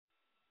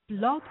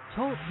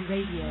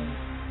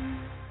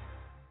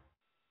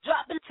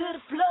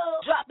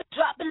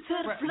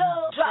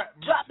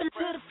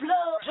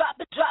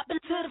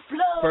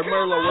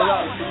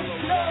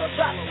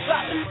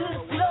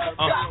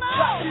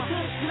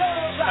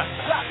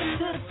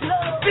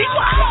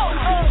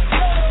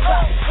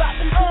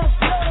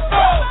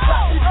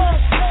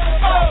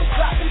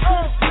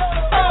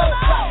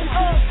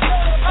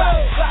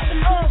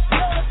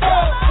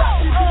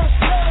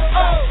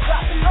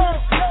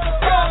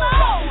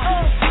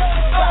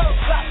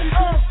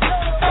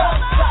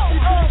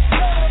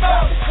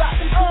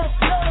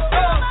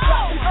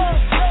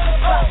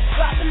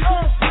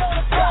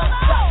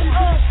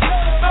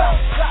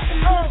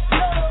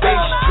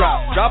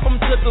Drop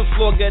them to the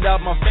floor, get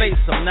out my face.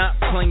 I'm not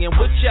playing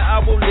with you, I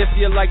will lift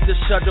you like the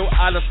shuttle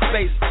out of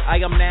space.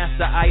 I am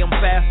NASA, I am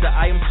faster,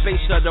 I am Space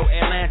Shuttle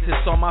Atlantis.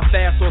 On my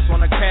fast horse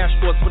on a crash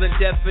course with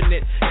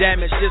indefinite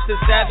damage. This is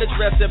savage,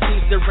 rest in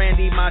peace to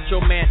Randy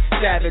Macho Man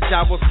Savage.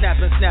 I will snap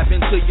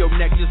into your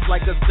neck just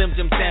like a Slim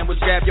Jim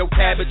sandwich. Grab your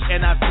cabbage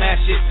and I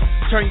smash it.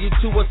 Turn you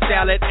to a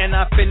salad and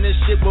I finish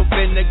it with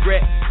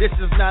vinaigrette. This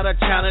is not a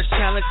challenge,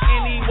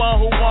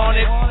 anyone who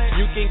want it.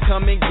 You can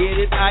come and get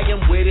it, I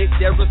am with it.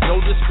 There is no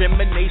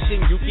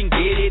discrimination, you can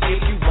get it if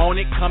you want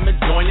it. Come and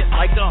join it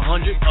like 100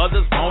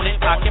 others want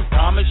it. I can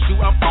promise you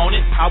I'm on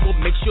it. I will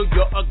make sure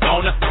you're a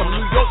goner. From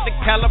New York to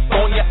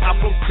California, I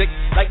flow sick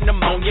like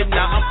pneumonia.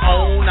 Now I'm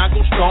on, I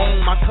go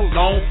strong. My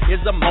cologne is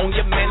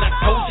ammonia. Man, I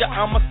told you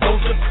I'm a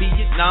soldier.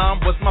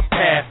 Vietnam was my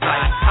past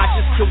life. I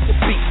just killed the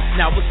beat.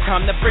 Now it's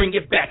time to bring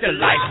it back to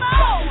life.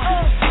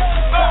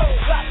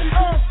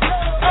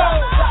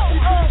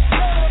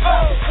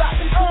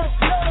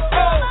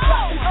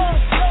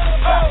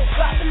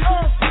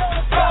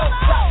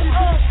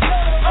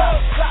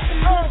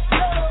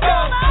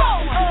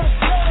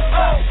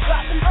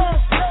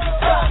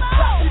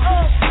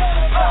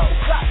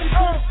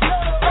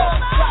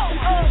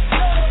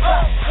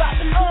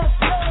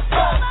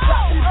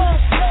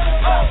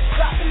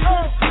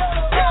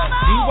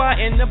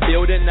 In the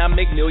building, I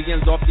make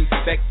millions off these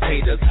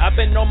spectators. I've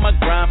been on my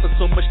grind for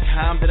so much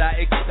time that I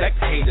expect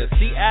haters.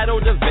 Seattle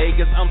to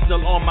Vegas, I'm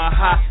still on my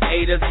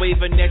hiatus,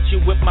 waving at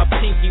you with my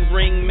pinky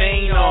ring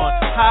mane on.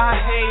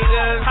 Hi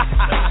haters.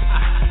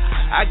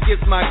 I get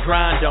my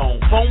grind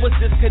on. Phone was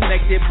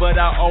disconnected, but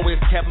I always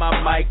kept my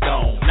mic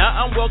on.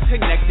 Now I'm well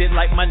connected,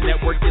 like my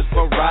network is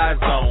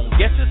Verizon.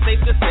 Guess it's safe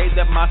to say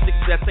that my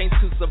success ain't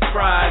too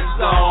surprise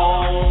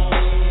zone.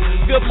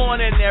 Good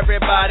morning,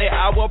 everybody.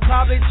 I will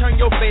probably turn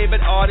your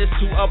favorite artist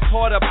to a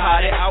porta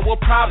potty. I will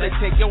probably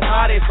take your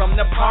hottie from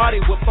the party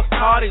with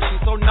Bacardi.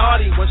 She's so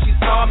naughty when she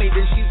saw me,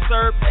 then she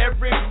served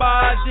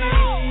everybody.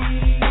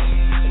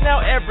 Now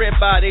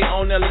everybody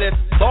on the list.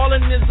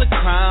 Ballin' is a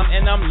crime,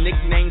 and I'm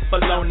nicknamed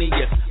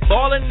Felonious.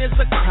 Ballin' is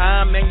a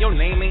crime, and your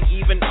name ain't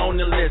even on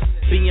the list.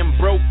 Being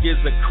broke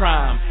is a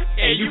crime,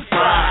 and you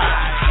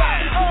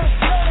fried.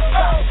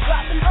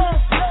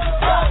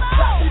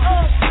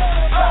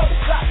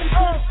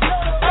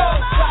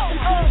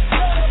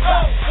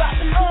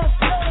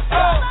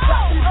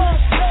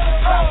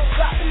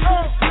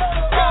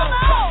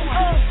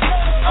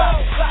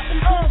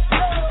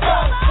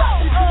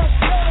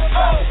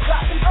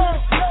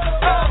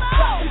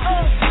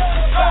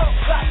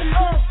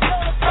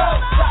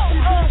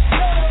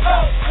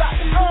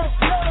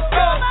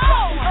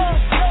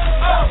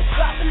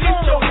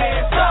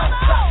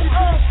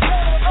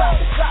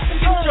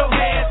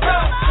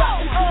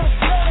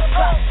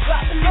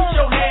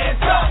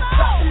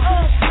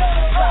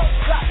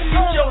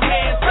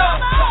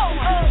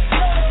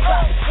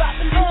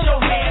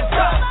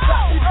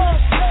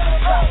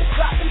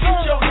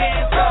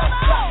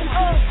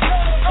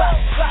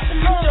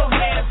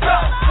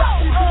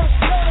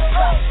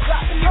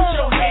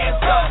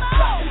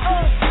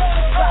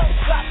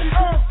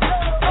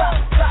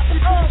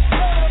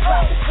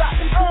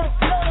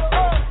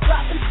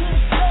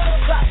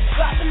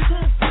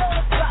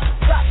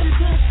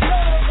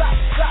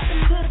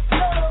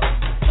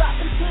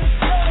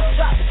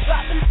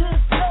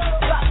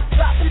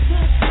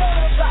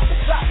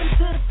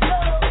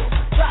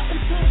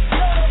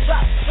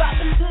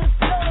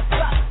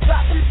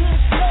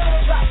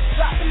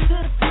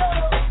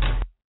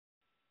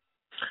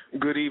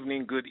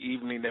 Good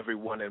evening,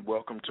 everyone, and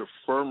welcome to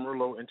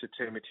Merlot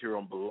Entertainment here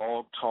on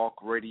Blog Talk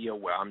Radio,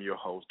 where I'm your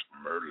host,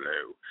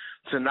 Merlot.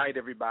 Tonight,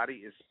 everybody,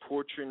 is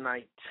Poetry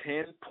Night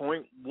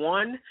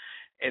 10.1.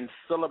 In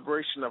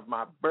celebration of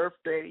my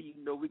birthday,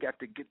 you know we got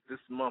to get this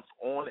month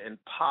on and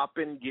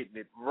popping, getting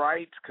it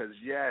right, because,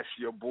 yes,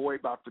 your boy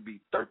about to be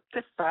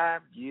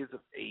 35 years of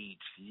age.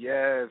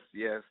 Yes.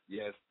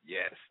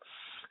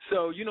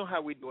 So you know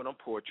how we do it on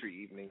Poetry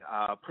Evening.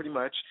 Pretty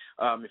much,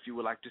 if you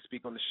would like to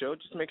speak on the show,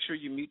 just make sure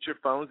you mute your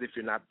phones if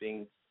you're not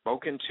being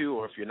spoken to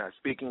or if you're not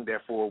speaking.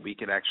 Therefore, we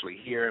can actually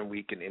hear and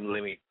we can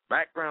eliminate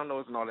background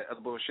noise and all that other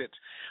bullshit.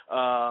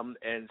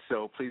 And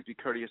so please be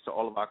courteous to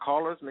all of our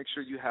callers. Make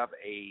sure you have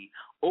a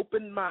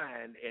open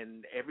mind,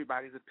 and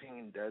everybody's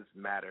opinion does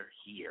matter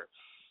here.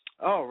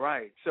 All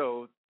right,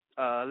 so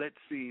let's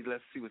see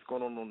what's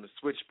going on the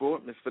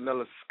switchboard. Miss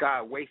Vanilla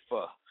Sky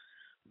Wafer.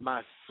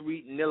 my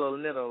sweet Nilla.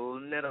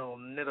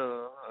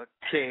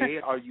 Okay,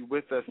 are you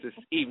with us this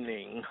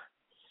evening?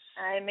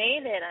 I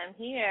made it. I'm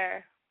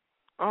here.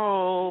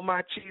 Oh,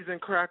 my cheese and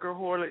cracker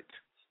harlot.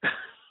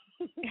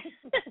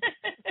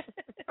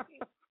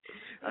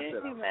 I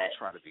said I'm going to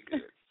try to be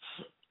good.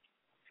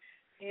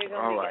 You're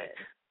going to be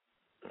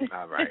good.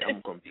 All right,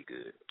 I'm going to be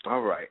good.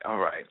 All right.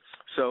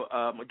 So,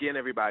 again,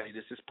 everybody,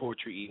 this is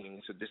Poetry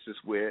Evening. So this is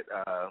what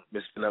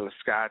Miss Vanilla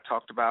Sky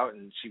talked about,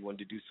 and she wanted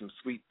to do some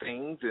sweet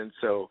things. And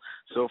so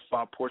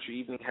far, Poetry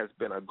Evening has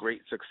been a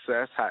great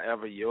success.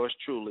 However, yours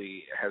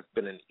truly has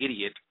been an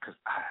idiot because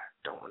I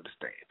don't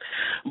understand.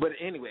 But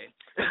anyway.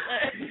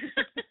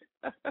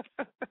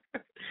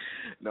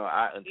 No,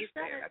 I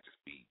understand. I just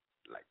be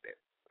like that,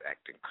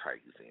 acting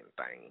crazy and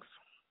things.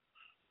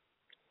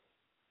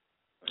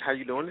 How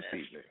you doing this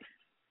evening?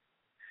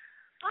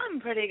 I'm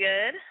pretty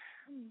good.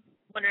 I'm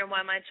wondering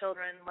why my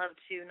children love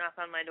to knock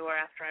on my door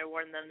after I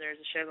warn them there's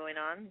a show going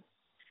on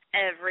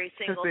every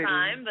single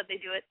time, but they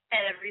do it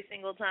every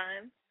single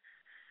time.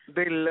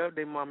 They love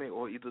their mommy,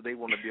 or either they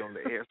want to be on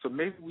the air. So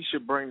maybe we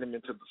should bring them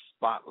into the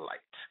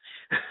spotlight.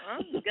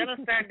 I'm going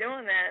to start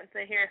doing that and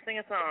say, here, sing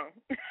a song.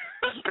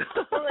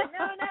 I'm like,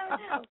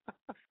 no.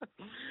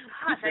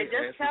 Gosh, I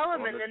just tell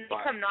them, and then they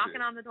come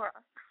knocking on the door.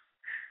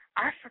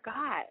 I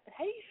forgot.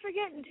 How do you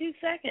forget in 2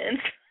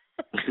 seconds?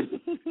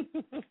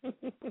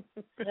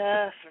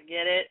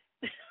 Forget it.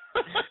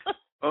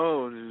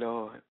 Oh,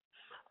 Lord.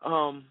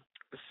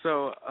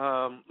 So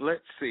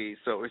let's see.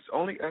 So it's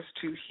only us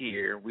two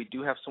here. We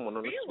do have someone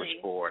on the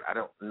switchboard. I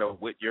don't know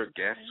what your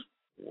guests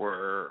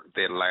were,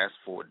 their last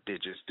 4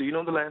 digits. Do you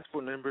know the last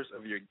 4 numbers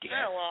of your guests?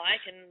 Oh, well, I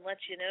can let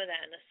you know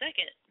that in a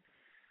second.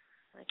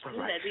 All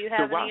right. Do you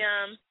have any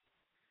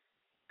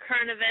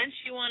current events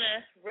you want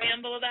to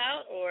ramble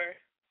about or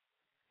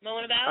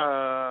moan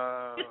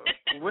about?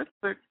 With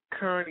the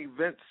current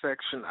event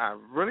section, I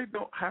really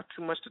don't have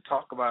too much to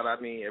talk about. I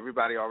mean,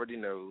 everybody already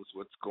knows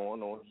what's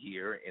going on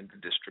here in the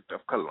District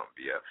of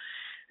Columbia.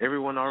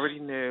 Everyone already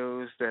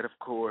knows that, of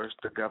course,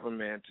 the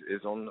government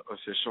is on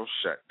official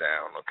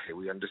shutdown. Okay,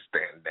 we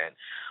understand that.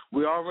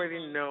 We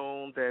already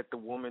know that the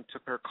woman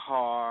took her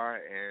car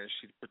and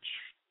she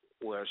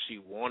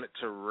wanted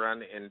to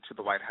run into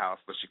the White House,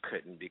 but she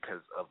couldn't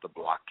because of the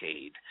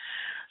blockade.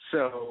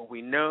 So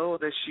we know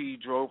that she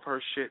drove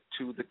her shit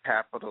to the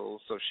Capitol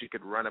so she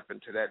could run up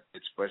into that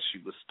bitch, but she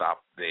was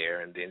stopped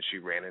there, and then she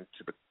ran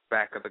into the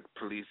back of the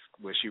police,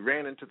 where she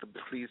ran into the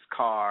police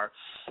car,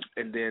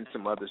 and then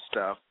some other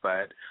stuff.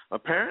 But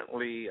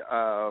apparently,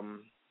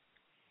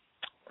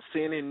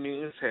 CNN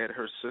News had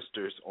her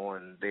sisters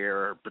on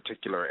their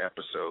particular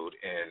episode,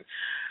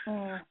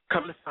 and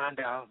come to find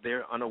out,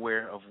 they're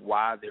unaware of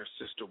why their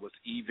sister was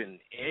even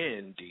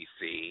in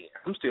D.C.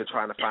 I'm still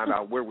trying to find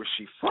out where was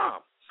she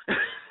from.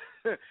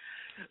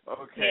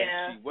 Okay,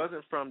 yeah. She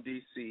wasn't from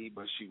D.C.,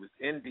 but she was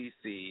in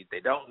D.C. They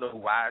don't know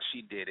why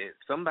she did it.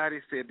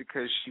 Somebody said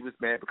because she was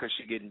mad because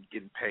she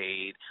getting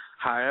paid.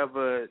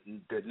 However,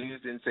 the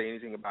news didn't say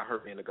anything about her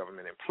being a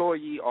government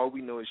employee. All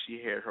we know is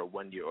she had her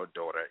 1-year-old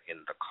daughter in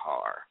the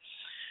car.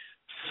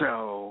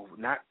 So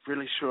not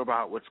really sure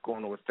about what's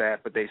going on with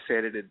that, but they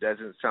said it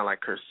doesn't sound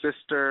like her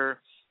sister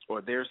or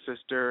their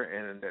sister,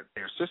 and that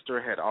their sister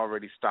had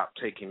already stopped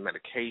taking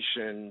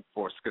medication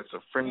for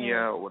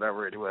schizophrenia or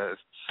whatever it was.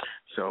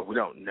 So we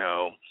don't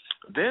know.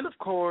 Then, of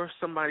course,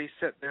 somebody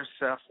set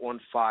themselves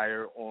on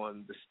fire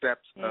on the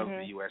steps of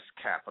the U.S.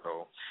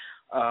 Capitol.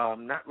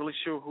 Not really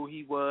sure who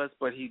he was,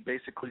 but he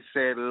basically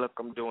said, look,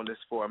 I'm doing this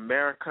for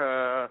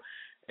America,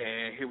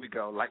 and here we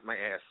go, light my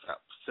ass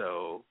up.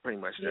 So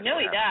pretty much that's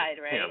he died,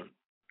 right? Him.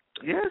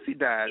 Yes, he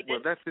died.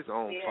 Well, that's his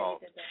own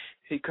fault.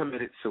 He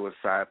committed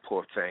suicide,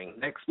 poor thing.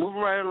 Next,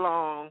 moving right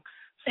along.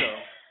 So,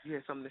 you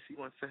have something that you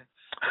want to say?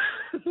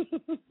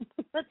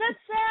 But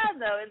that's sad,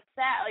 though. It's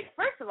sad. Like,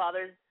 first of all,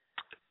 there's,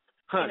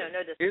 honey,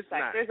 no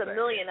disrespect. There's a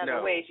million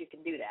other ways you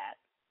can do that.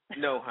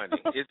 No,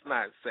 honey, it's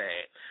not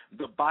sad.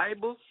 The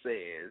Bible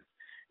says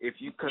if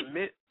you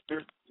commit,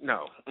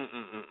 no,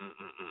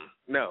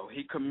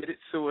 he committed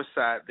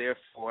suicide.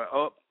 Therefore,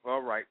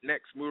 all right,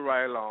 next, move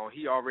right along.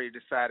 He already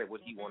decided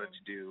what he wanted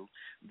to do.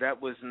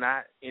 That was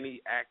not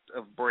any act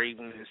of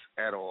braveness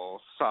at all.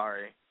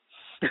 Sorry.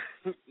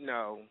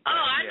 No. Oh,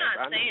 I'm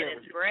not saying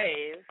it's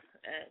brave.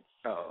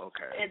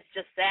 Okay. It's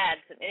just sad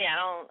to me. I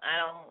don't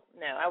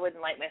know. I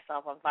wouldn't light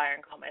myself on fire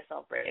and call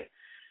myself brave.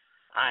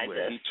 I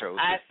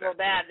feel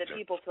bad that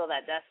people feel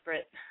that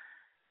desperate.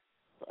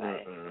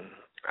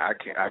 I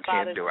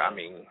can't do it. I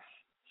mean,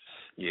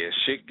 yeah,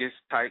 shit gets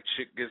tight,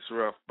 shit gets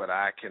rough, but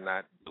I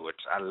cannot do it.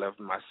 I love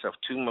myself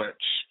too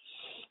much.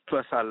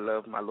 Plus, I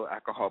love my little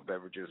alcohol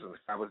beverages, and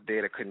if I was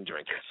dead, I couldn't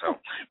drink it. So,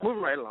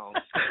 moving right along.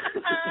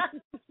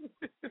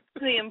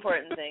 The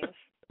important things.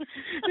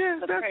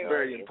 Yes, that's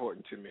very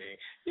important to me.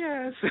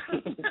 Yes.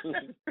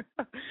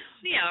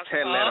 The alcohol.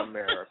 Tell it,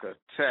 America.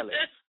 Tell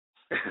it.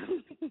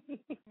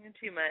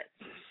 Too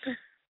much.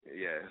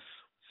 Yes.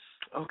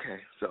 Okay,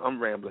 so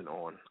I'm rambling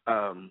on.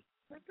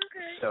 That's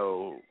okay.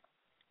 So,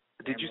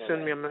 did you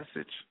send me a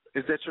message?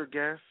 Is that your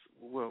guess?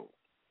 Well,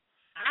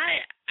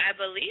 I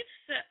believe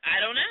so. I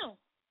don't know.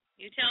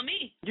 You tell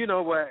me. You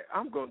know what?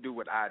 I'm going to do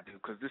what I do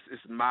because this is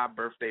my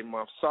birthday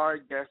month. Sorry,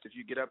 guest, if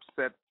you get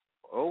upset.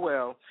 Oh,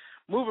 well.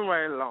 Moving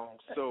right along.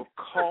 So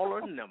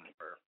caller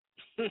number.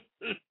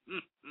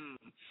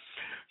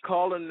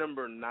 Caller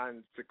number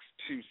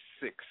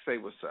 9626. Say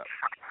what's up.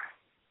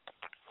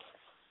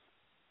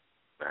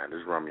 Man, this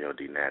is Romeo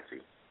D.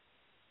 Nancy.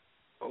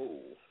 Oh.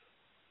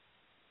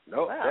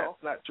 No,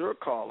 that's not your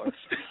caller.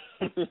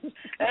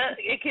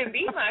 It can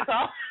be my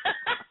call.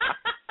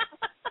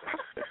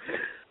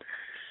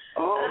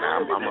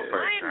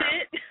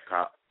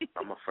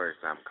 I'm a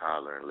first-time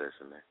caller and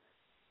listener.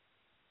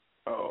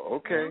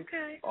 Oh, okay.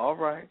 All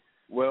right.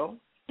 Well,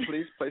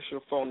 please place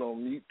your phone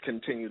on mute.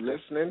 Continue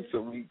listening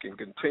so we can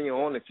continue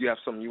on. If you have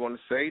something you want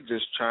to say,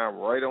 just chime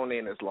right on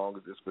in as long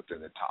as it's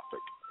within the topic.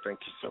 Thank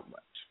you so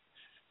much.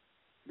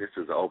 This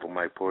is an open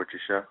mic poetry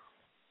show?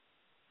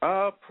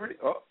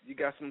 You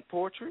got some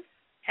poetry?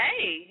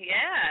 Hey,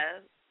 yeah.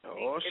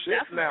 Oh, shit,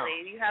 definitely. now.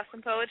 Do you have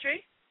some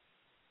poetry?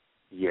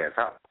 Yes,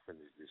 how often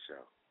is this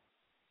show?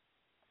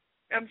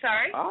 I'm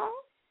sorry?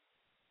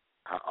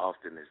 How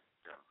often is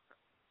the show?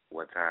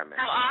 What time?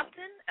 How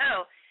often?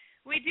 Oh,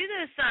 we do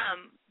this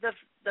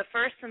the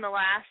first and the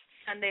last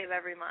Sunday of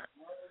every month.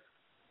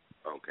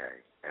 Okay.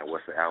 And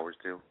what's the hours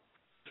to?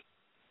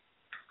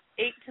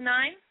 8 to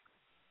 9.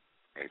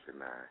 8 to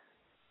 9.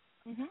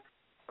 Mhm.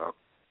 Oh,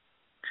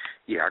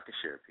 yeah, I can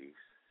share a piece.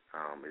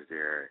 Is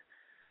there?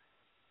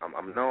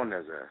 I'm known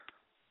as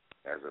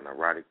an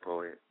erotic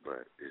poet,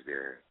 but is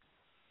there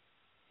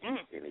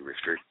any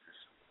restrictions?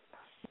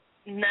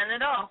 None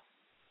at all.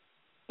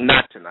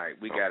 Not tonight.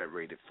 We got it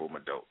rated for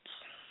adults.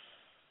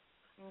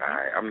 Mm-hmm. All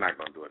right, I'm not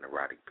gonna do an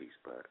erotic piece,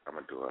 but I'm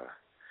gonna do a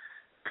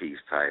piece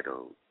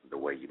titled "The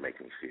Way You Make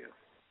Me Feel."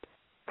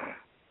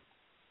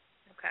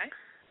 Okay.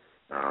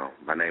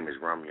 My name is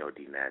Romeo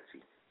D.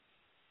 Natty.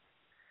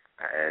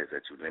 I ask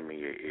that you lend me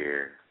your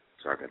ear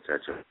so I can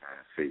touch your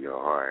mind, feel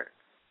your heart,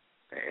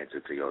 and enter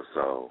to your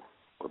soul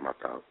with my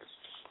thoughts.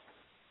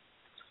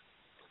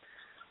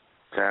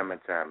 Time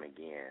and time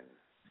again,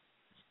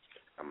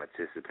 I'm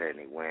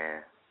anticipating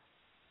when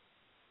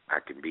I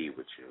can be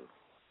with you.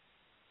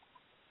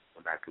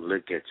 When I can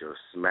look at your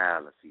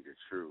smile and see the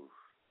truth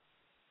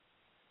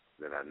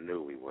that I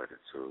knew we were the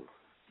two.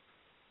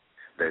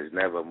 There's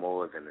never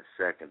more than a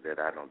second that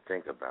I don't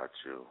think about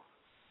you,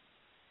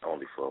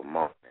 only for a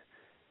moment.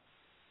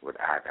 Would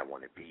I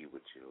want to be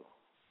with you?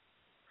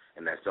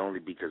 And that's only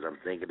because I'm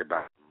thinking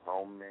about the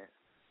moment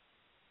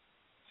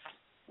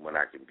when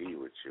I can be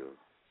with you.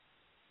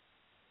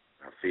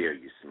 I feel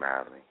you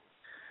smiling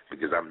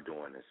because I'm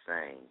doing the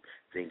same,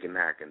 thinking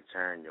I can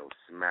turn your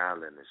smile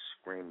into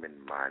screaming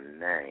my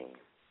name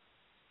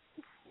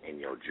in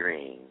your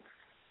dreams.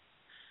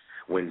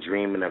 When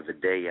dreaming of the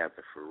day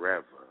after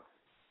forever,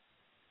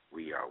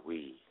 we are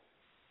we.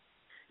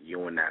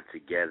 You and I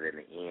together in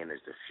the end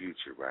is the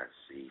future I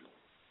see.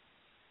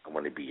 I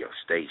want to be your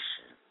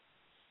station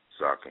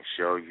so I can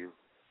show you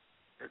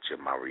that you're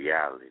my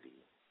reality.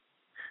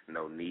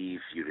 No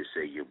need for you to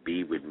say you'll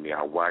be with me.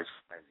 I watch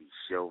as he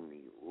show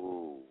me,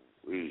 ooh,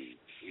 wee,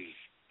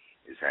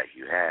 is how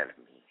you have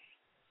me.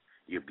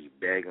 You'll be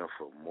begging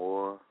for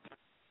more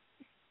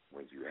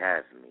when you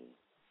have me.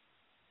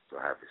 So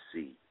have a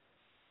seat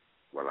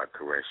while I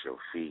caress your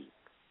feet.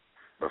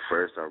 But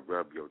first I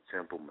rub your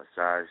temple,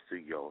 massage through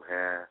your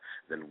hair,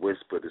 then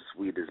whisper the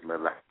sweetest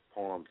melodic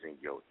poems in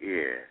your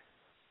ear.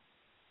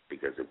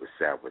 Because it was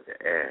sad with the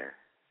air.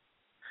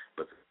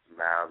 But the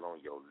smile on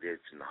your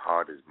lips and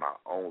heart is my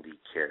only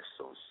care,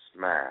 so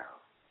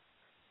smile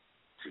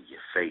till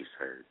your face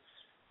hurts.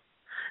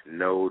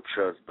 No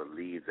trust,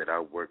 believe that I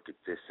work at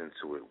this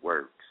until it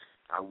works.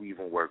 I will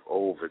even work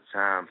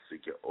overtime so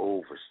you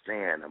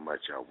overstand how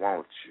much I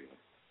want you.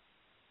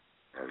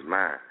 That's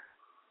mine,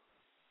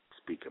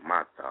 speaking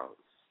my thoughts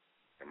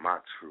and my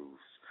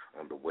truths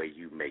on the way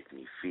you make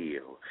me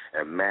feel.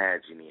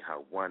 Imagining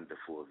how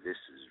wonderful this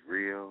is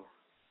real.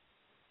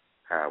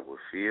 How I would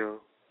feel,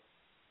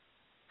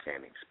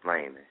 can't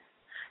explain it.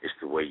 It's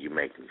the way you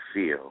make me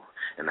feel,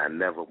 and I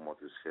never want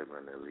this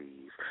feeling to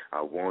leave.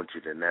 I want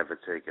you to never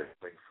take it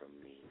away from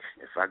me.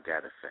 If I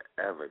gotta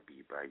forever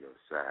be by your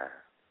side,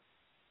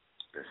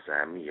 then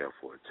sign me up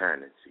for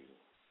eternity.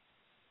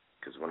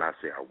 Because when I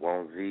say I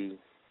want thee,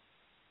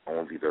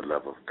 only the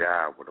love of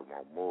God would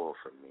want more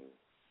for me.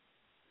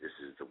 This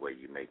is the way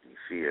you make me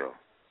feel,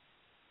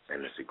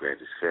 and it's the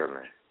greatest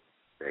feeling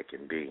that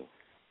can be.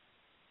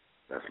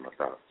 That's my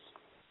thoughts.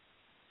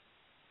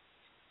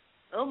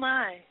 Oh,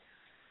 my.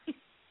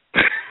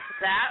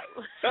 That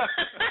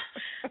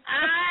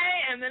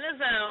I am in a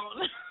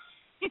zone.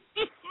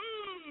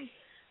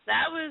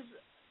 That was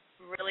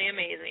really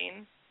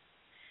amazing.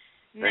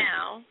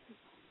 Now,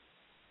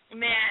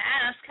 may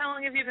I ask, how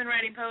long have you been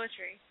writing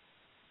poetry?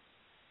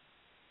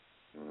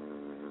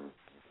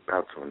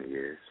 About 20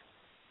 years.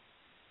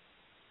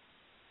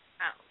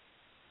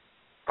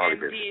 Oh. And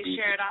do you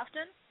share it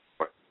often?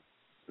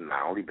 No,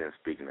 I've only been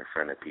speaking in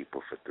front of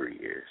people for 3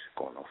 years,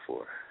 going on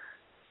 4.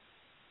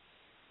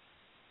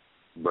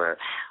 But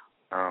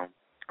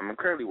I'm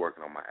currently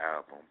working on my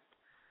album.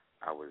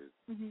 I was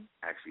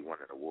actually won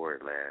an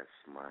award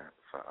last month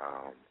for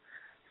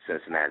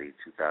Cincinnati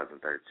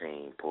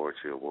 2013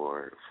 Poetry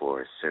Award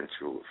for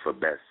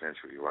Best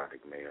Central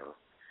Erotic Male.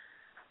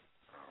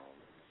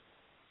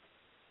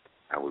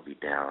 I will be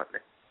down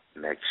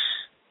next,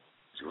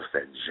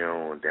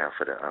 June, down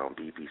for the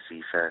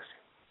BBC Fest.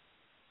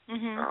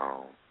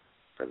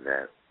 For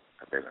that,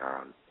 I've been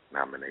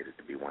nominated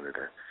to be one of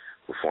the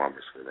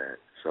performers for that.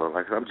 So,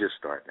 I'm just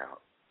starting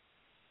out.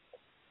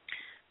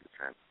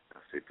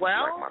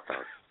 Well, like my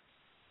thoughts.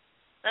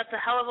 That's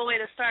a hell of a way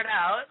to start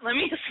out. Let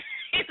me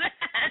say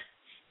that.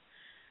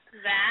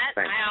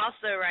 I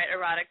also write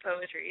erotic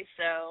poetry,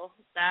 so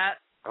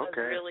that was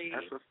really...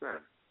 that's what's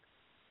done.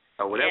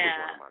 Oh, well, that was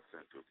one of my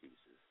central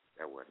pieces.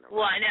 That wasn't.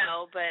 Well, I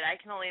know, but I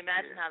can only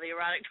imagine how the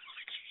erotic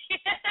poetry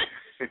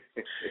is.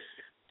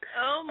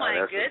 Oh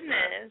my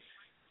goodness.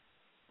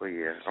 Well,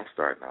 yeah, I'm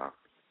starting off.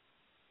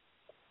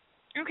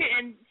 Okay,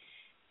 and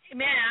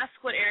may I ask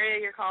what area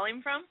you're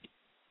calling from?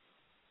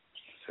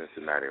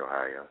 Cincinnati,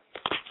 Ohio.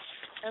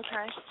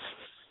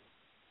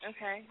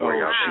 Okay. Oh,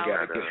 wow. She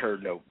got to get her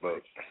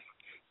notebook.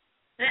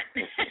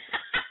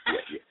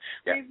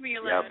 Leave me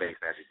alone. Y'all based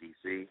out of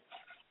D.C.?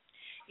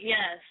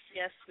 Yes,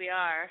 we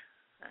are,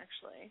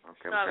 actually.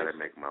 Okay, I'm trying to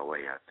make my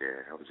way out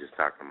there. I was just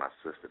talking to my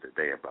sister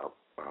today about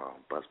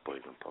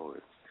Busboys and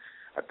Poets.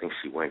 I think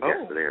she went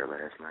yesterday or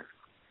last night,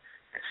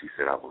 and she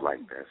said I would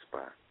like that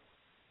spot.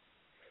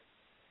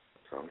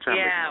 So I'm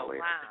trying to make my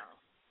way out there.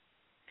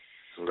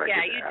 You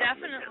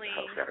definitely.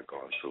 I've got to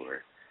go on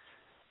tour.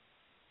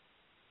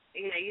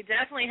 Yeah, you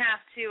definitely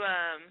have to.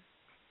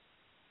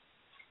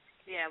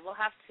 We'll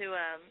have to.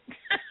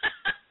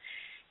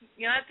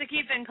 You'll have to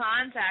keep in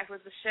contact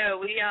with the show.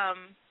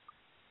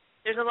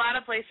 There's a lot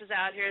of places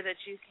out here that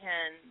you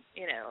can,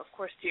 of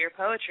course, do your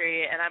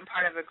poetry, and I'm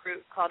part of a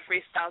group called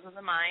Freestyles of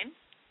the Mind,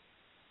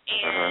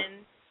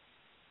 and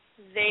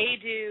they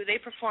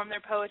perform their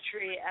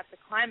poetry at the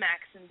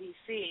Climax in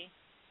D.C.,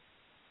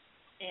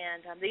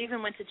 and they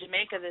even went to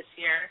Jamaica this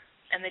year,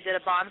 and they did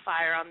a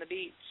bonfire on the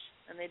beach,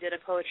 and they did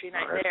a poetry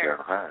night there.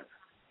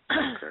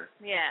 Okay.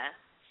 Yeah.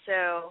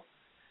 So,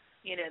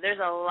 there's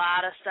a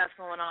lot of stuff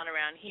going on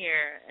around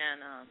here,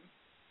 and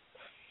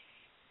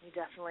you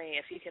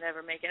definitely, if you can ever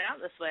make it out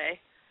this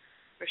way,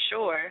 for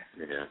sure.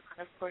 Yeah.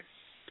 Of course.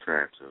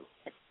 Trying to.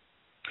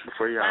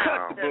 Before y'all...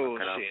 Cut the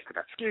bullshit.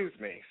 Excuse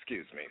me.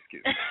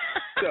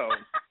 So,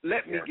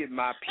 let me get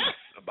my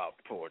piece about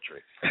poetry.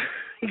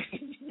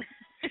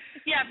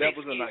 Yeah, that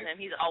was a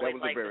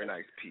very this.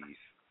 nice piece.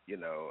 Yes,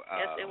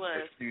 it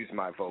was. Excuse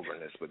my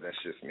vulgarness, but that's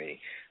just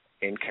me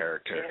in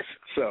character. Yes.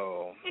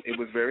 So it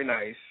was very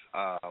nice.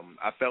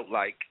 I felt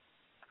like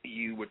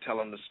you were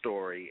telling the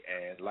story,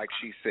 and like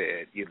she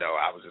said,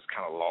 I was just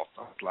kind of lost.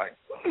 I was like,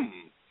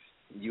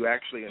 you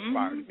actually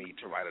inspired me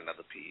to write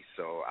another piece.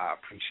 So I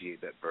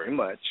appreciate that very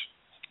much.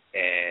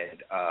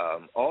 And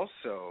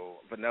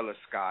also, Vanilla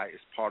Sky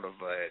is part of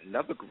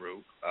another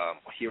group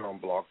here on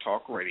Blog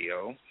Talk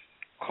Radio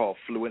called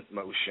Fluent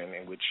Motion,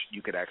 in which you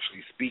could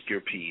actually speak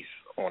your piece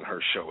on her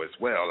show as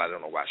well. I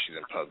don't know why she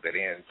didn't plug that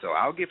in, so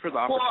I'll give her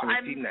the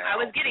opportunity now. I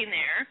was getting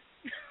there.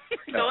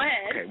 Go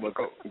ahead. Okay, well,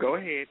 go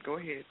ahead.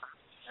 Okay.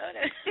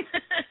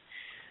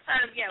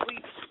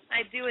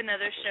 I do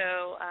another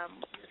show,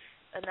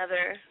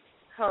 another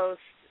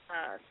host,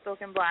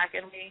 Spoken Black,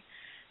 and we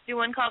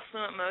do one called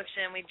Fluent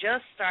Motion. We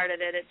just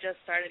started it. It just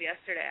started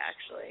yesterday,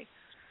 actually.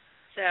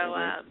 So,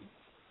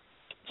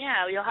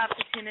 you'll have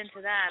to tune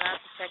into that. I'll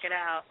have to check it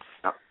out.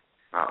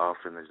 How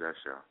often is that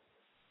show?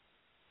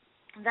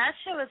 That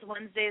show is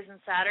Wednesdays and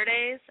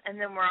Saturdays, and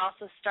then we're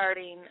also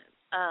starting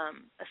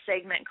a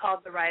segment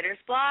called The Writer's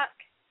Block,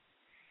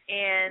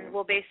 and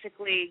we'll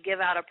basically give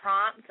out a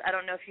prompt. I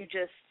don't know if you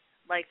just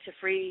like to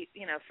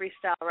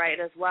freestyle write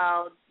as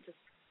well.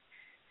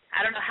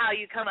 I don't know how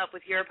you come up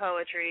with your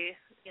poetry.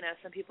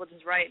 Some people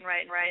just write,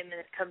 and then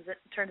it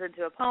turns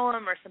into a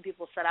poem, or some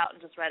people set out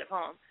and just write a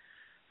poem.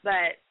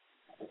 But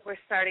we're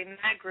starting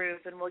that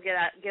group, and we'll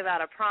give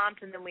out a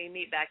prompt, and then we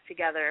meet back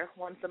together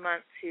once a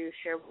month to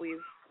share what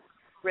we've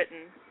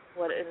written,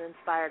 what it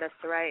inspired us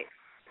to write.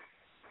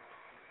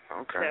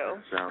 Okay,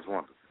 that sounds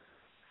wonderful.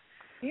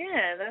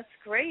 Yeah, that's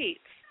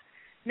great.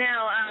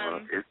 Now,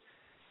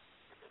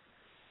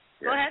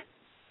 go ahead.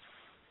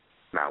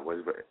 Now, what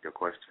is your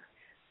question?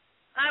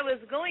 I was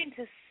going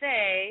to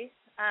say,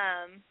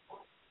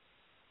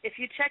 if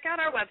you check out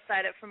our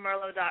website at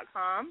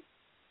frommerlot.com,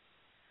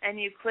 and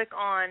you click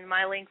on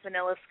my link,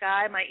 Vanilla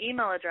Sky, my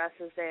email address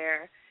is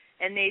there,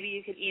 and maybe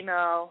you could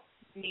email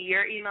me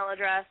your email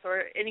address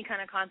or any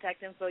kind of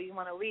contact info you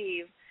want to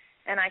leave,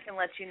 and I can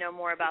let you know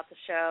more about the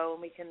show,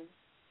 and we can,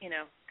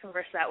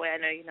 converse that way. I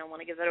know you don't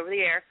want to give that over the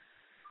air,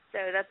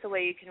 so that's the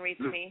way you can reach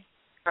me.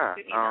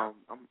 I'm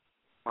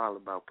all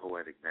about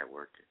poetic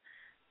networking.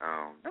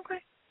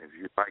 Okay. If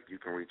you like, you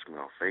can reach me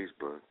on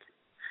Facebook.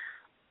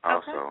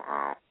 Also,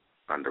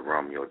 under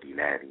Romeo D.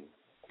 Natty.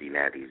 D.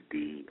 Natty is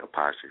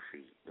D''Nati.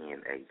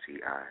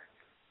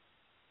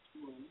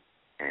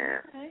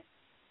 Okay.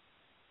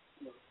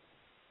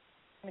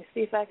 Let me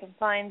see if I can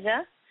find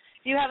you.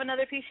 Do you have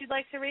another piece you'd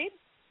like to read?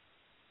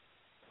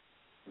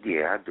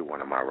 Yeah, I do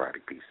one of my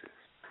erotic pieces.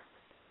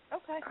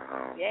 Okay.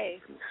 Yay.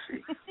 Let me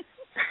see.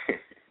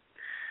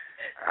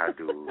 I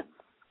do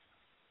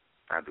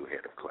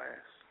Head of Class.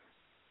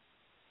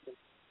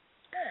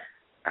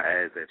 I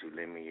ask that you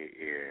lend me your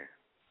ear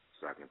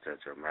so I can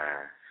touch your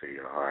mind, feel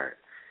your heart,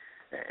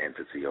 and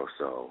enter to your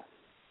soul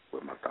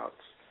with my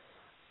thoughts.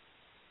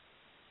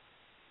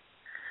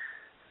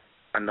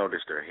 I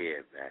noticed her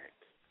head back,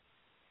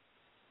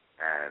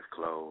 eyes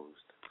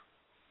closed,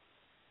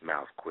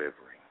 mouth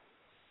quivering.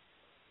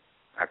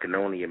 I can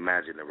only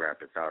imagine the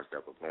rapid thoughts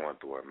that were going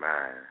through her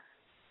mind.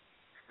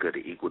 Could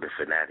it equal the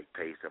fanatic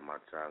pace that my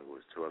tongue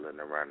was twirling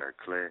around her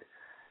clit?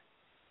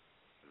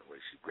 And the way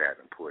she grabbed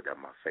and pulled up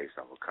my face,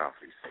 I would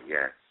confidently say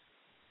yes.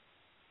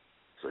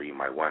 So you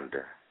might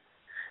wonder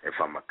if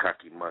I'm a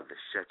cocky mother,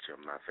 shut your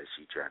mouth as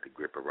she tried to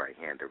grip her right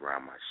hand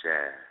around my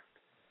shaft.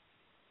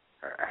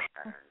 Her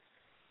eyes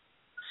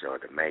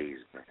showed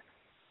amazement.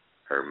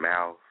 Her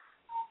mouth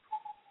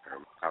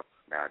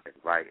smiled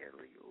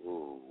invitingly.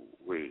 Ooh,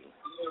 wee.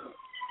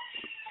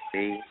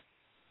 Me?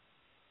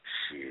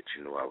 Shit,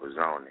 you knew I was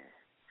on it.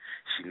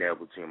 She knelt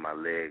between my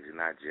legs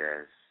and I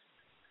just...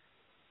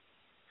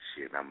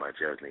 Shit, not much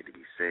else need to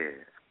be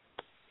said.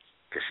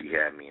 Because she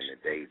had me in the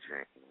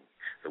daydream.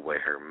 The way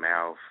her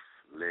mouth,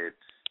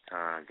 lips,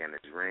 tongue, and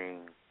its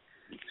ring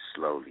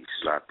slowly,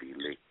 sloppy,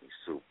 licked me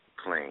super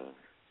clean.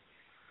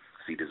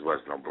 See, this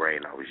wasn't no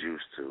brain I was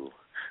used to.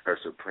 Her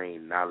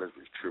supreme knowledge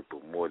was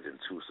triple more than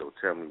two, so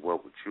tell me,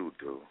 what would you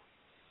do?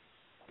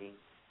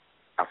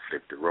 I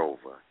flipped her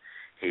over,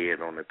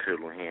 head on the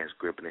pillow, hands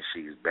gripping the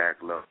sheets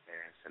back, low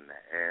hands in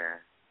the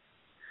air.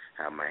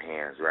 Had my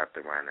hands wrapped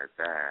around her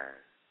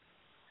thighs,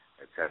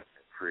 attached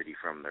pretty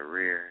from the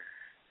rear.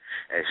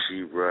 As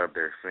she rubbed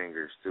her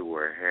fingers through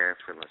her hair,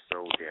 feeling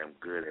so damn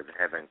good at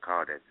having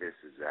caught at this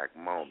exact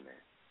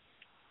moment.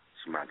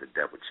 She might have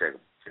double-checked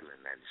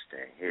feeling that it's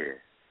staying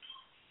here.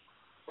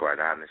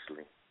 Quite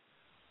honestly,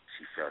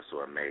 she felt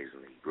so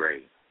amazingly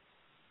great.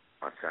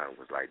 My tongue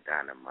was like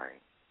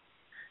dynamite.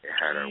 It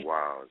had her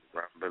walls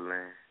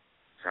rumbling,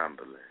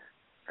 tumbling,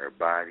 her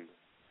body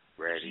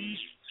ready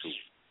to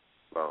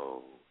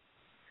explode.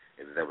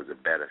 If there was a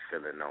better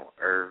feeling on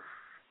earth,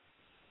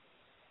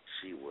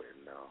 she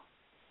wouldn't know.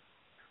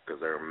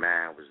 Because her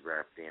mind was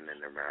wrapped in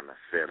and around the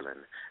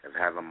feeling of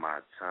having my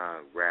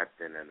tongue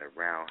wrapped in and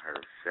around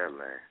her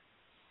feeling.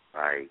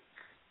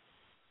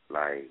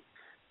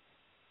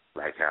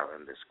 Like how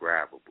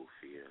indescribable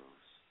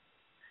feels.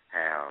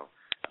 How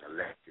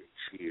electric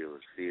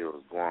chills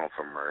feels going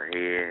from her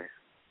head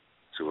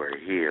to her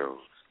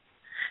heels.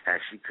 How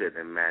she couldn't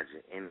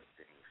imagine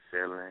anything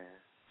feeling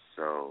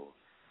so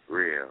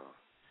real.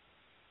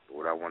 But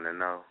what I want to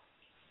know,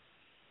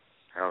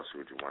 how else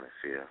would you want to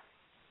feel?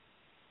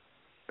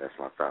 That's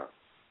my thought.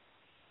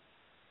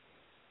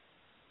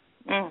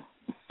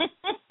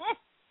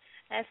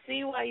 I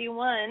see why you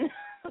won.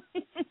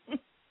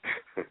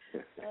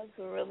 That's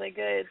really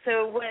good.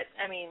 So what,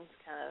 I mean,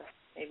 kind of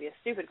maybe a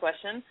stupid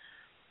question,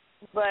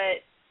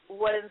 but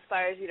what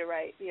inspires you to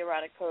write the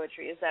erotic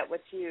poetry? Is that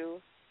what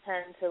you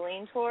tend to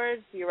lean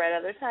towards? Do you write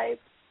other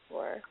types?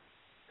 Or?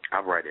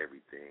 I write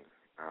everything.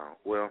 I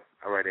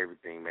write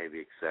everything maybe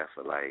except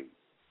for I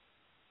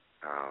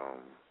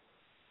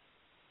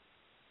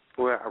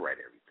write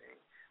everything.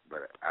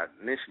 But I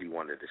initially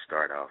wanted to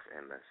start off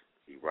in the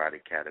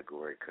erotic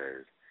category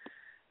because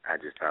I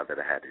just thought that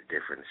I had a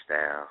different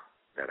style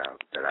that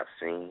I've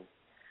seen,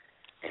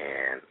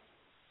 and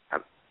I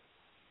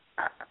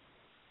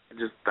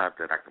just thought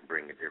that I could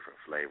bring a different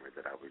flavor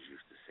that I was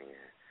used to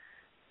seeing,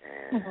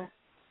 and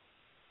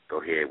go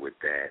ahead with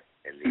that,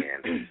 and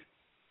then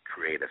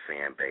create a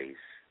fan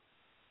base,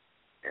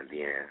 and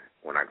then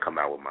when I come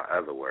out with my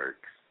other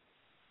works,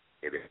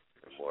 it is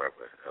more of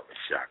a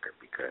shocker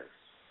because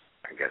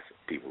I guess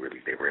people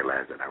they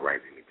realize that I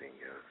write anything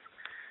else.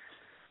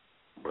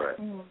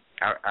 But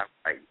I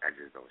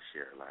just don't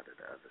share a lot of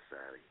the other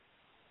side.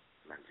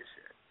 Not just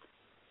yet.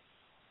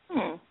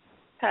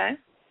 Okay.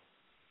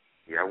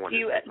 Yeah, I wanted to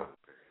do the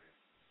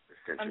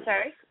sensual. I'm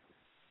sorry?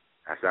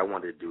 I said I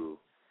wanted to do,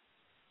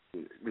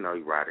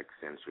 erotic,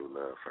 sensual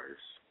love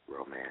first,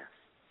 romance.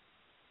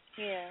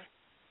 Yeah.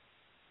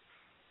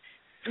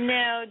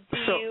 Now, do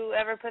you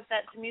ever put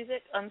that to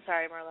music? I'm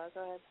sorry, Merlot,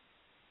 go ahead.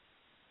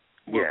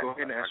 Well, go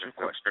ahead and ask your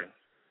question.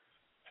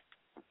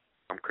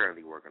 I'm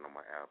currently working on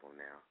my album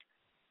now,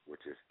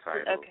 which is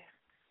titled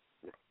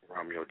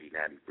Romeo D.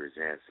 Natty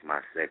Presents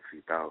My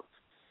Sexy Thoughts.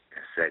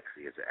 And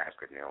sexy is an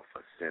acronym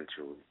for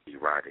sensual,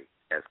 erotic,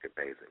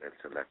 escapades, and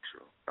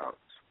intellectual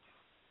thoughts.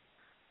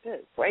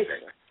 Good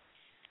gracious.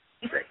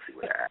 Sexy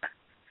with an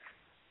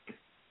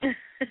I.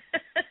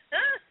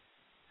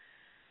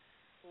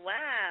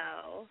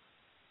 Wow.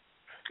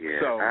 Yeah,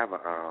 so, I have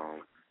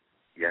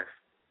yes.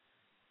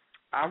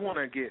 I want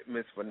to get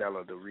Miss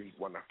Vanilla to read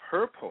one of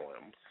her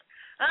poems.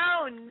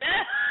 Oh, no.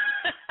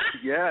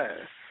 Yes.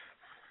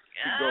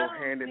 To go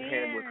hand in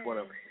hand with one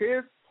of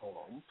his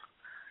poems,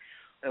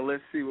 and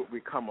let's see what we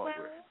come up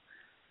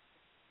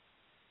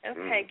with.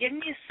 Okay, give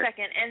me a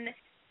second. And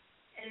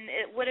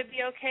would it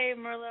be okay,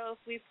 Merlot, if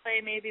we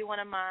play maybe one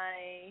of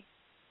my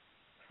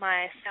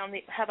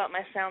How about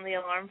my sound the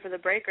alarm for the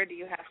break, or do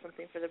you have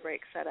something for the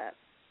break set up?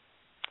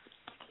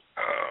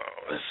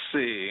 Let's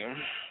see.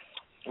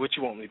 What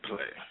you want me to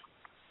play?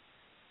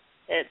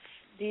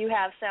 Do you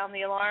have Sound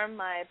the Alarm,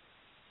 my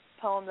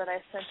poem that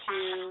I sent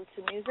you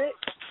to music?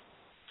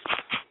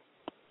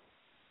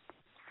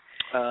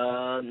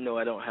 No,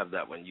 I don't have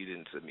that one. You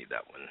didn't send me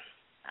that one.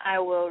 I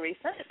will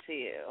resend it to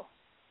you.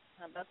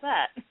 How about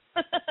that?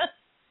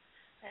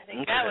 I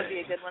think that would be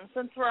a good one.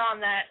 Since we're on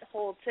that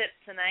whole tip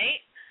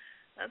tonight,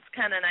 that's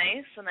kind of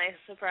nice, a nice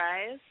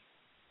surprise.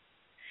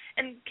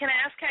 And can I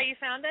ask how you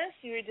found us?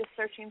 You were just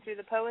searching through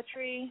the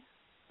poetry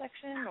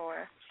section,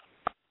 or?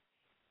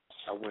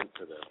 I went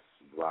to the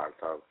Blog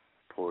Talk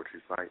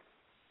poetry site,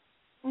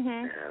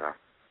 and I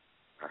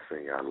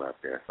seen y'all up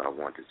there, so I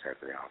wanted to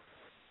check it out.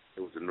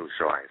 It was a new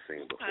show I ain't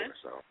seen before,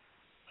 so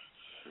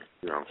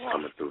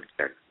coming through to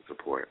check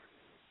support.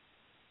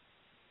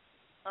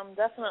 I'm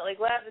definitely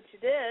glad that you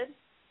did.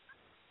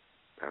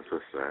 That's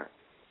what's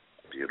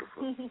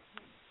beautiful.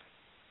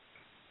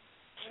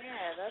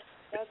 Yeah,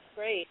 that's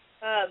great.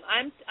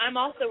 I'm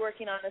also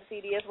working on a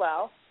CD as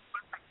well,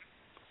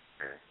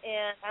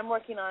 and I'm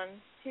working on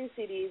 2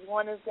 CDs.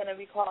 One is going to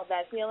be called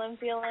That Healin'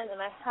 Feelin',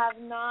 and I have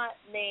not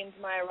named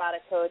my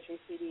erotic poetry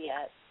CD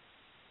yet.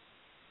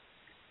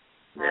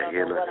 That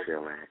Healin'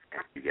 Feelin',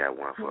 you got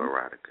one for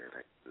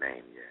erotica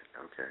name yet?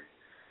 Okay.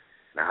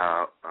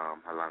 Now,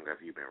 how long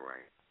have you been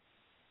writing?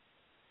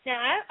 Yeah,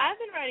 I've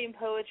been writing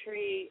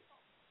poetry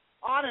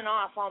on and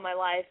off all my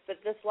life,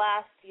 but this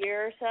last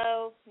year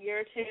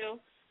or two,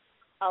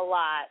 a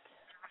lot.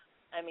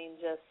 I mean,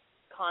 just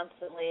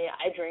constantly.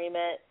 I dream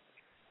it.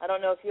 I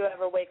don't know if you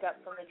ever wake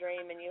up from a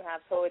dream and you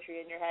have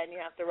poetry in your head and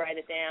you have to write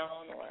it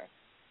down, or,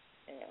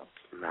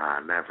 Nah,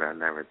 I've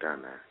never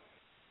done that.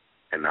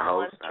 And the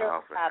host,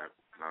 how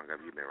long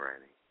have you been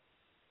writing?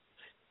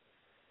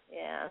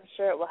 Yeah, I'm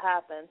sure it will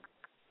happen.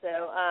 So,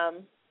 I've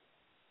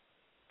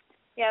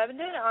been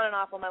doing it on and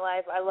off all my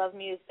life. I love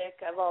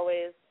music. I've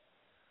always,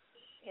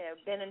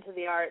 been into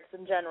the arts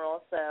in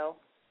general, so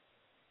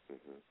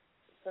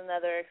it's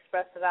another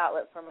expressive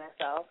outlet for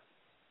myself.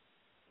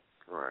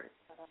 Right.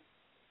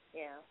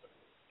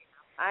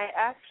 I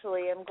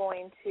actually am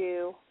going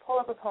to pull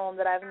up a poem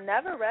that I've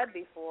never read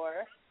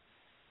before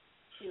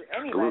to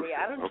anybody.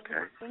 I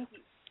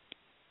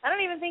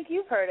don't even think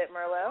you've heard it,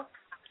 Merlot.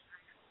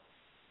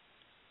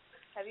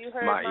 Have you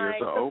heard my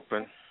ears are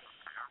open.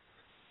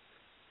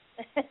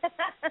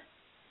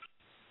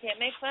 Can't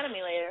make fun of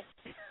me later.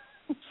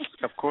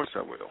 Of course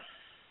I will.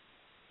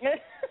 Yeah,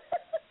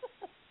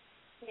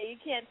 you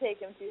can't take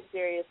him too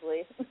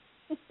seriously.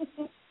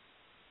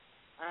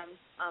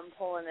 I'm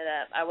pulling it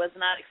up. I was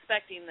not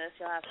expecting this.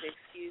 You'll have to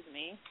excuse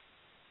me.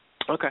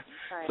 Okay.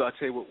 Right. So I'll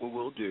tell you what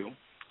we'll do.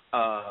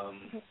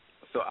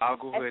 So I'll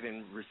go ahead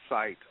and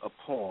recite a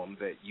poem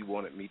that you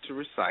wanted me to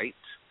recite.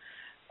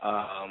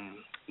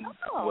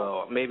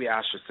 Well, maybe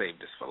I should save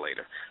this for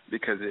later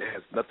because it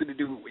has nothing to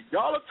do with what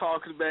y'all are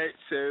talking about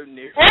so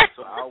near.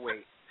 So I'll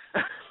wait.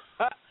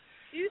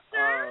 You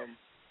sure?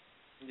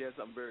 Yes,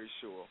 I'm very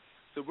sure.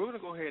 So we're going to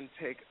go ahead and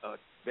take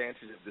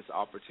advantage of this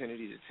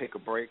opportunity to take a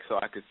break so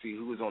I could see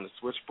who is on the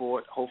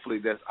switchboard. Hopefully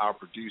that's our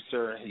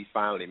producer. He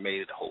finally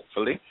made it,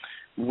 hopefully.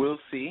 We'll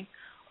see.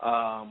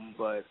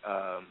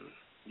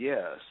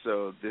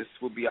 So this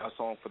will be our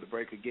song for the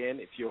break again.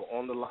 If you're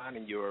on the line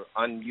and you're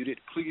unmuted,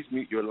 please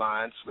mute your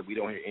line so that we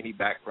don't hear any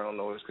background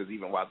noise because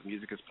even while the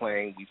music is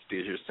playing, we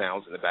still hear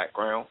sounds in the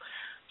background.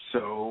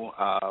 So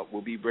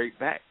we'll be right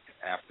back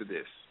after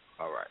this.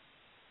 All right.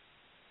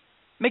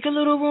 Make a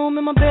little room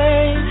in my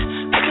bed,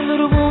 make a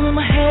little room in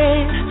my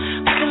head,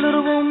 make a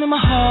little room in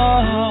my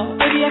heart.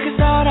 Maybe I can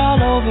start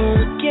all over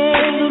again.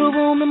 Make a little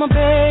room in my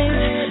bed,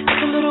 make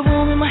a little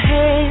room in my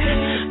head,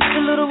 make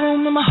a little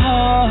room in my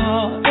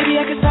heart. Maybe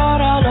I can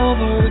start all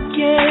over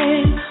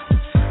again.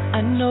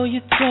 I know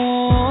you're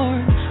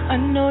torn,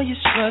 I know you're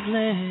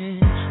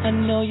struggling, I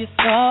know you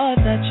thought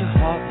that your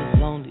heart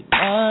was only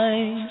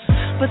mine,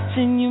 but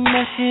then you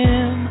met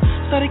him,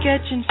 started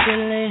catching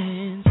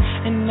feelings.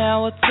 And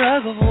now a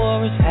tug of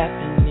war is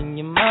happening in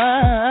your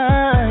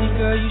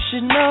mind. Girl, you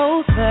should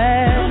know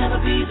that we'll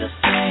never be the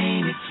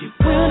same if you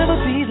go. We'll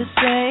never be the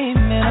same.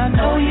 And I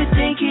know you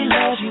think he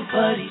loves you,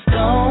 but he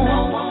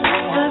don't.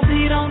 Cause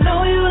he don't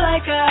know you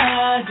like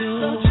I do.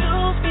 So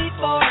choose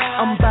before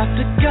I'm about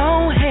to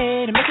go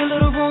ahead and make a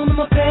little room in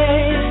my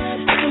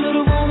bed, make a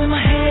little room in my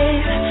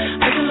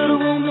head, make a little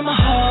room in my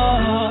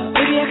heart.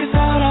 Maybe I can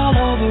start all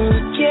over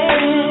again.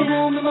 Make a little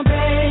room in my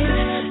bed,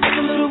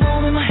 make a little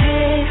room in my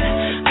head,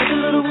 make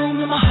a little room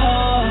in my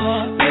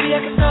heart. Maybe I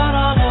can start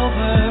all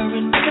over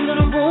and make a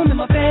little room in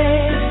my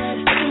bed,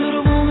 make a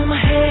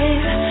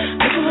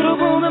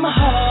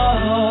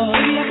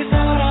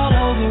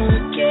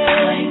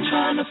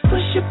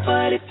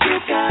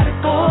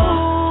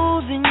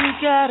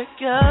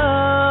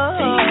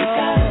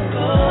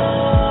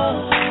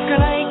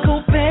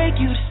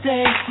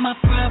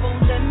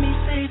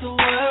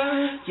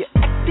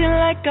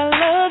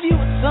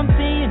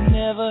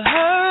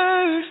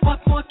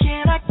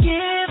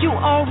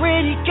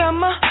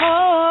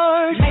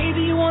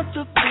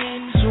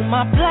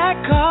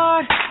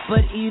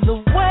But either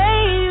way,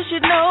 you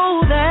should know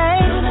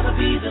that it'll never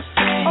be the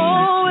same.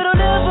 Oh, it'll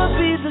never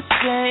be the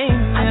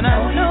same. And I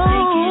know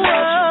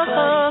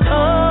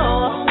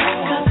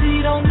cause he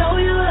don't know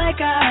you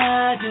like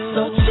I do.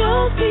 So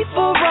choose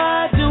before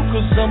I do,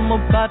 cause I'm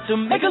about to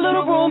make a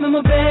little room in my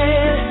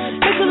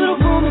bed, make a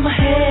little room in my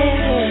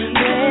head, make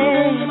a little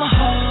room in my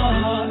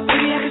heart.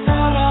 Maybe I can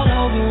start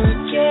all over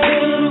again.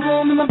 Make a little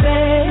room in my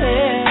bed,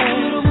 make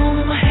a little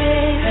room in my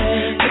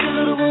head, make a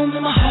little room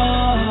in my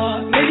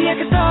heart. Maybe I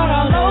can start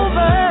all over.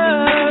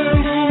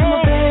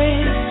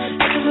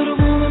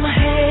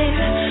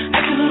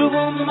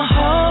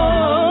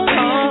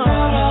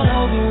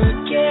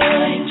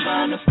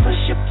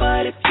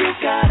 But if you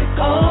gotta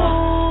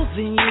go,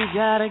 then you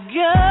gotta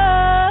go.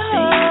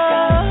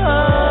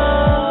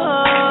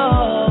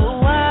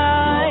 I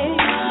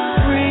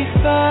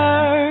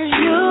prefer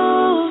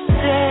you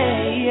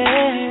stay.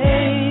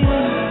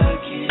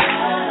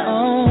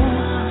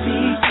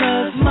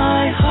 Because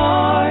my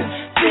heart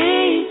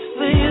beats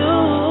for you,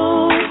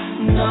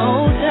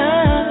 no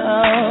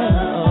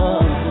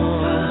doubt.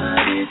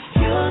 But if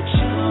you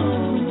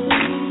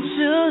choose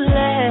to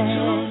let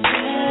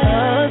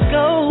us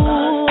go,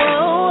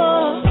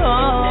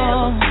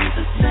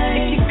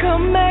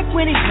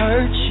 when he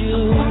hurt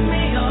you,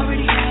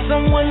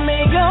 someone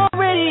may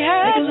already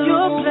have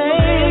your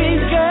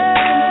place,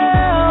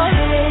 girl.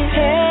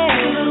 Hey,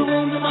 a little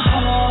room in my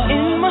heart,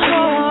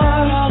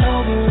 all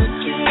over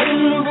again. Make a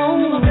little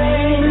room in my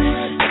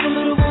brain, make a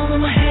little room in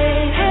my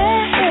head,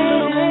 make a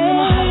little room in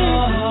my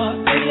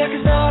heart. Maybe I can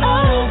start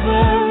all over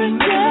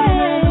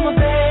again, my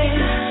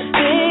baby.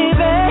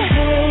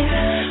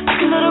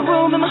 Make a little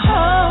room in my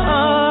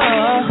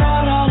heart,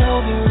 start all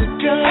over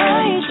again.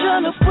 I ain't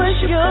trying to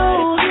push you.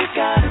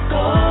 Gotta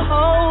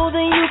go,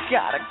 then you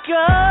gotta go.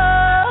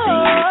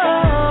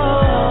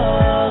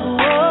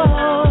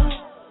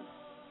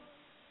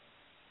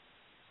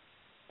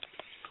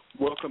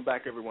 Welcome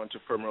back, everyone, to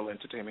Firmerlo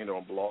Entertainment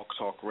on Blog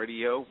Talk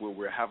Radio, where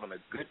we're having a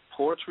good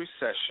poetry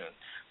session.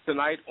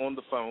 Tonight on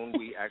the phone,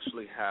 we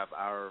actually have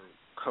our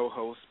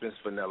co-host, Miss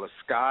Vanilla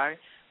Sky.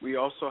 We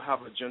also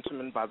have a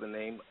gentleman by the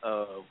name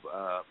of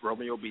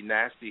Romeo B.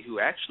 Nasty, who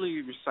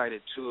actually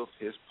recited 2 of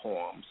his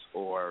poems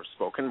or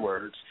spoken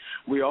words.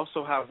 We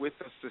also have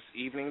with us this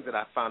evening, that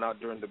I found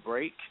out during the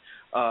break,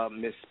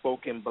 Miss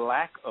Spoken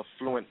Black of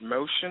Fluent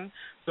Motion.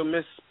 So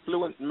Miss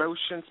Fluent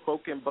Motion,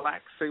 Spoken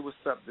Black, say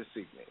what's up this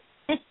evening.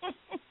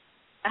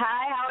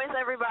 Hi, how is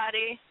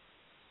everybody?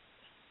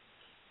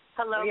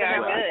 Hello, we are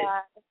good.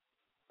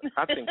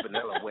 I think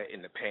Vanilla wet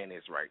in the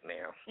panties right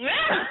now.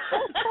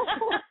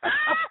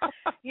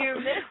 You're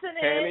missing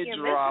it. Panty You're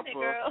dropper.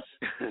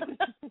 missing it,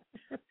 girl.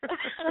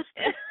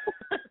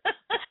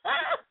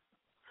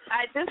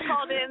 I just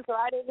called in, so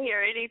I didn't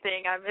hear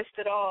anything. I missed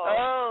it all.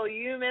 Oh,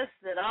 you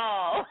missed it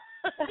all.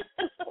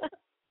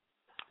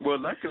 Well,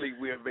 luckily,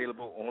 we're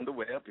available on the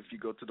web. If you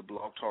go to the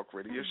Blog Talk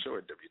Radio Show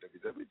at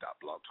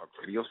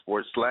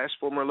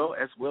www.blogtalkradio.com/Firmerlo,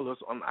 as well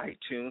as on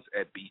iTunes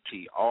at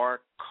BTR: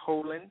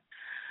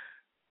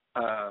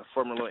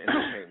 Firmerlo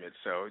Entertainment.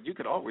 So you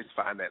can always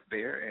find that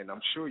there, and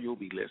I'm sure you'll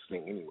be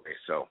listening anyway.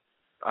 So,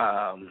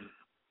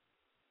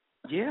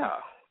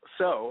 yeah.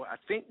 So I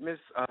think Miss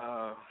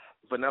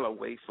Vanilla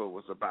Wafer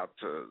was about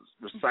to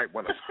recite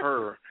one of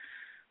her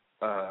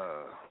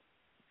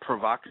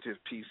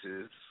provocative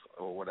pieces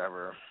or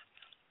whatever.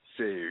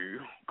 So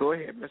go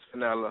ahead, Miss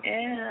Vanilla.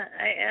 Yeah,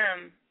 I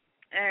am.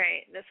 All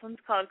right, this one's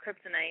called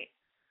Kryptonite.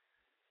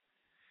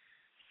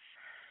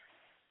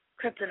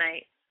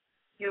 Kryptonite,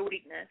 your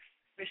weakness,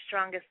 your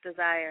strongest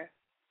desire.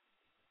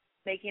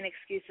 Making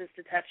excuses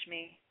to touch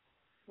me.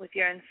 With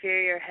your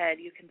inferior head,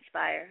 you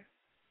conspire.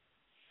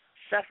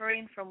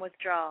 Suffering from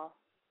withdrawal,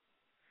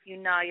 you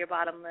gnaw your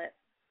bottom lip.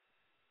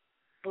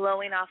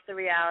 Blowing off the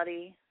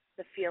reality,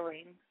 the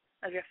feeling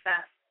of your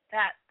fat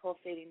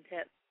pulsating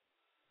tip.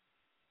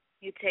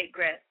 You take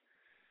grip.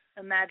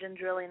 Imagine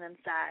drilling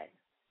inside.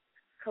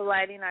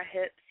 Colliding our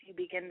hips, you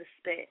begin to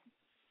spit.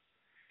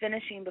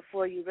 Finishing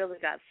before you really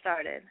got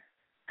started.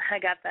 I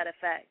got that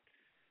effect.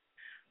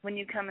 When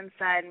you come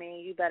inside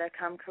me, you better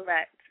come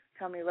correct.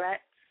 Come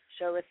erect,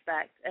 show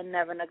respect, and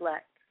never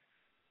neglect.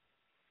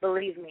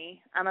 Believe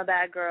me, I'm a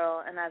bad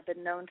girl, and I've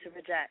been known to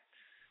reject.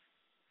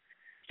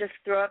 Just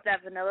throw up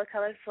that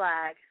vanilla-colored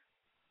flag.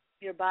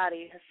 Your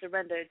body has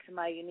surrendered to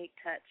my unique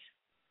touch.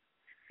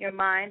 Your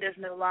mind is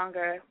no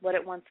longer what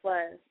it once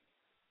was.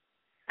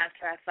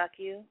 After I fuck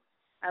you,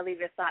 I leave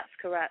your thoughts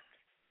corrupt.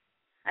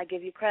 I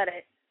give you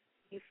credit.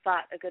 You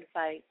fought a good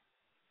fight.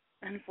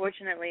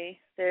 Unfortunately,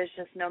 there's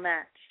just no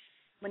match.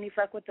 When you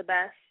fuck with the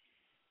best,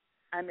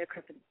 I'm your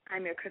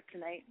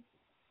kryptonite.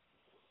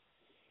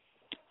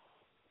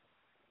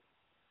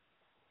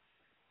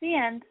 The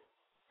end.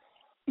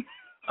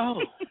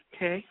 Oh,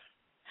 okay.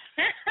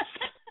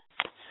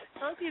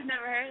 Hope you've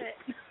never heard it.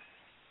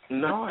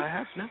 No, I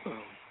have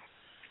never.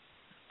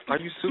 Are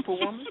you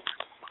Superwoman?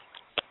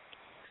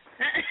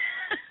 I'm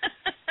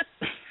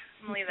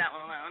gonna leave that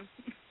one alone.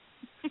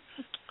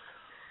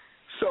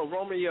 So,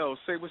 Romeo,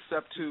 say what's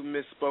up to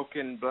Miss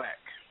Spoken Black.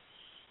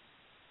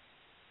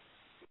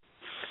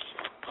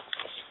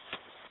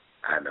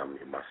 I don't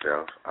mute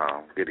myself.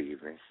 Good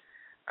evening.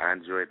 I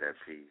enjoyed that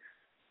piece,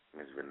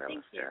 Ms.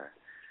 Vanilla Sky.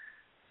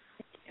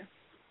 Thank you.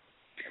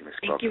 And Ms.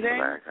 Spoken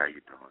Black, how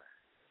you doing?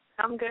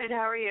 I'm good.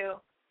 How are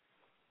you?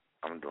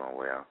 I'm doing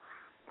well.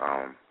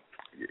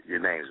 Your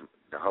name's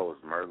the host,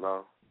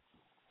 Merlot?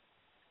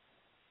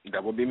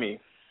 That would be me.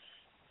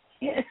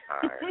 Yeah.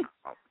 All right.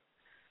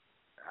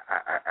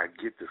 I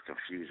get this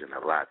confusion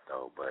a lot,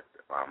 though, but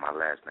my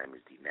last name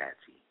is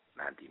Dinasty,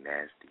 not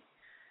Dynasty.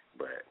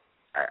 But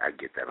I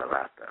get that a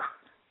lot, though.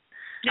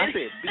 I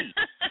said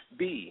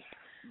B.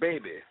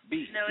 Baby,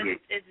 B. No,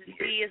 it's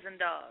D as in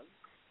dog.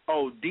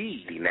 Oh,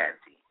 D.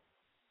 Dinasty.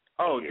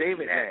 Oh, Yeah,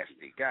 David Nasty.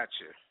 Nasty.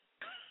 Gotcha.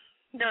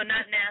 No,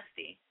 not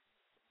nasty.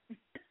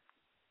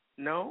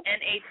 No?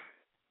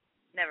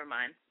 Never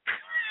mind.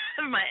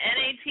 Never mind.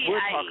 N-A-T-I-E. We'll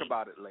talk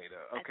about it later.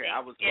 Okay,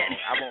 I was wrong.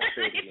 I won't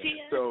say it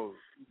again. So,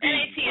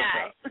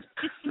 N-A-T-I.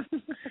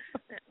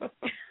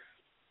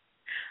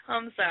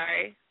 I'm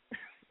sorry.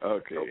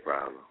 Okay. No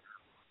problem.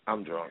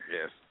 I'm drunk,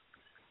 yes.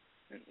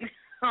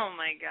 Oh,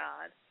 my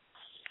God.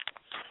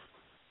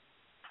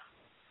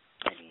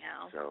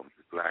 Anyhow. So,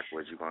 Black,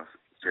 what you going to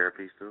share a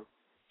piece to?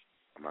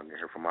 I'm not going to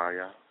hear from all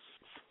y'all.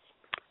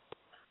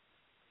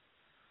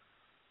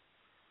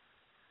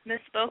 Miss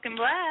Spoken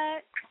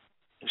Black.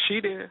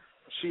 She did.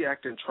 She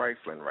acting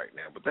trifling right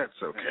now, but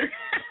that's okay.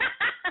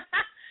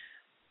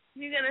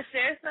 You gonna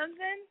share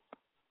something?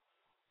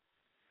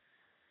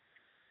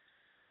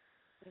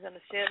 You're gonna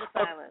share the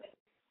silence.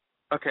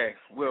 Okay,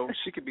 well,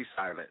 she could be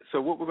silent. So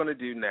what we're going to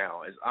do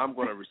now is I'm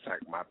going to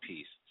recite my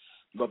piece.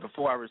 But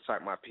before I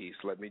recite my piece,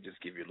 let me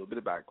just give you a little bit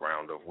of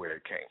background of where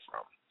it came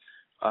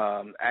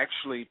from.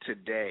 Actually,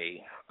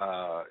 today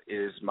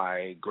is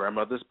my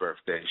grandmother's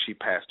birthday. She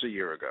passed a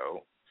year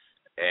ago.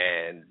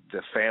 And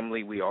the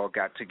family, we all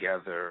got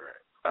together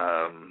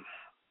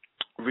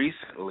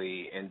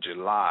recently in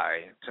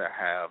July to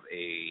have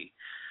a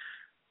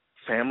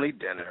family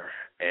dinner,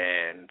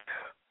 and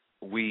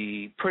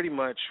we pretty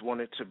much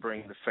wanted to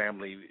bring the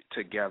family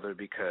together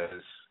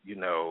because, you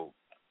know,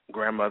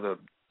 grandmother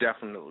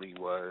definitely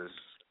was,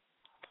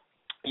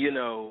 you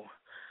know,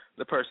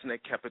 the person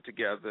that kept it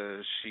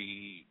together.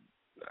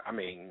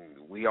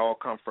 We all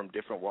come from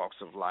different walks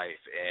of life,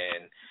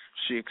 and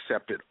she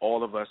accepted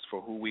all of us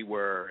for who we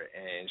were,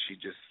 and she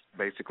just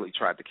basically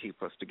tried to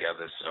keep us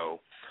together. So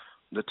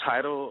the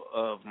title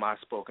of my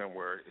spoken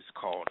word is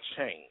called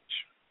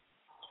Change.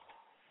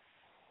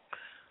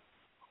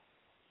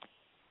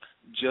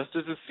 Just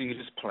as a seed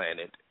is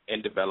planted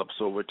and develops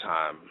over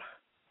time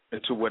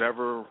into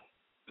whatever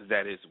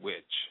that is which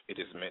it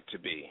is meant to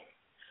be,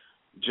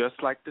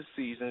 just like the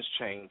seasons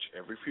change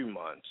every few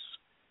months,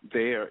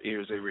 there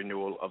is a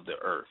renewal of the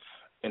earth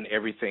and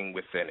everything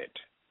within it.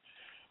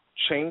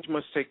 Change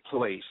must take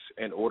place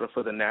in order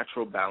for the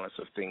natural balance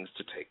of things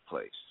to take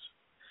place.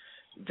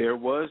 There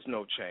was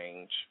no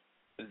change,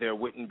 there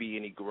wouldn't be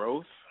any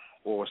growth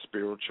or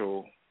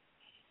spiritual,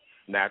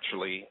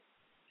 naturally,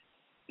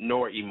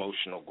 nor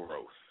emotional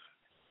growth.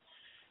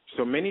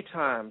 So many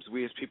times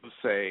we as people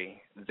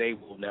say they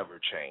will never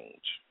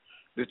change.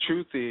 The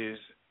truth is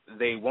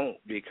they won't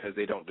because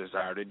they don't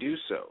desire to do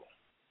so.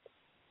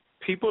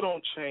 People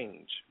don't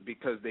change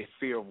because they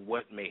fear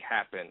what may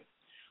happen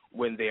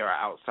when they are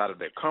outside of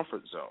their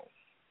comfort zone.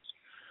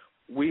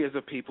 We as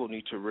a people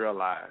need to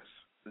realize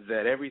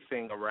that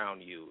everything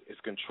around you is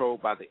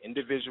controlled by the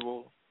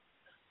individual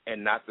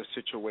and not the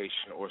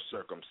situation or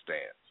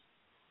circumstance.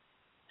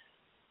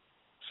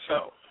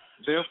 So,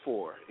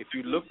 therefore, if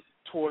you look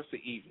towards the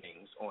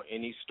evenings on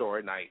any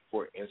story night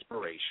for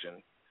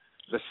inspiration,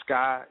 the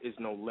sky is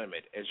no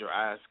limit as your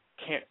eyes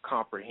can't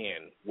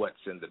comprehend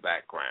what's in the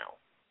background.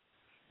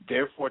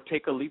 Therefore,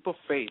 take a leap of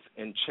faith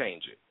and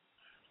change it.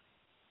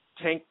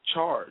 Take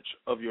charge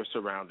of your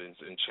surroundings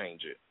and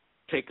change it.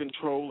 Take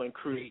control and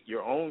create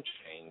your own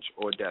change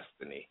or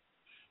destiny.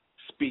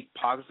 Speak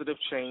positive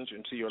change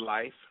into your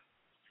life.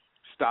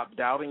 Stop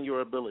doubting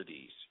your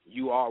abilities.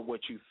 You are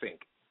what you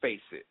think.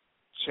 Face it.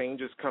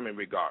 Change is coming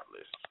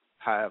regardless.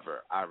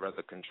 However, I'd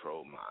rather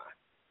control mine.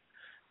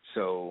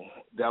 So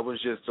that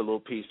was just a little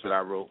piece that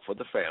I wrote for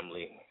the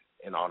family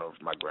in honor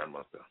of my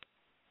grandmother.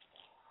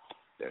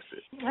 That's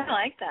it. I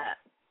like that.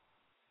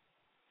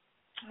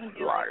 I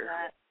do like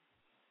that.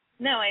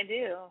 No, I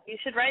do. You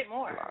should write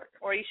more.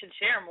 Or you should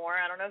share more.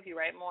 I don't know if you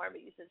write more,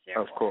 but you should share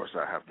more. Of course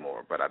I have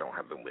more, but I don't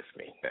have them with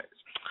me.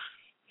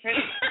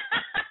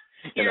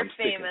 Your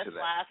famous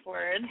last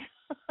words.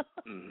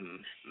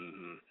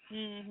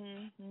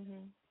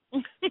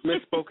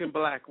 Miss Spoken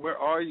Black, where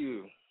are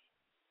you?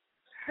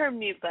 Her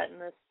mute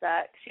button is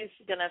stuck.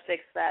 She's going to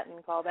fix that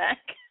and call back.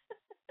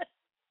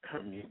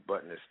 Her mute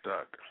button is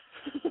stuck.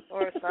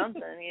 Or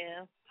something,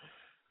 yeah.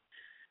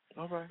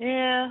 All right.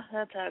 Yeah,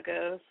 that's how it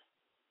goes.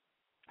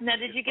 Now,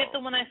 did you get the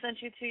one I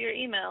sent you to your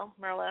email,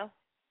 Merlot?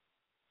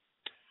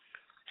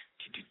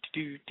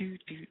 It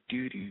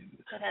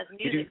has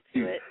music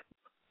to it.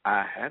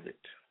 I have it.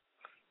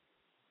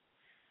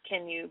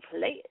 Can you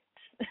play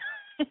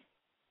it?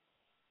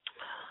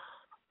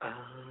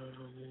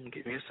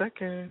 Give me a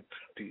second.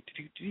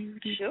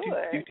 Sure.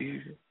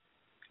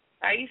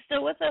 Are you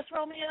still with us,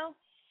 Romeo?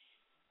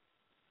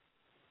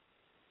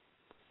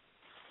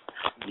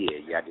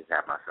 Yeah, I just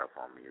have myself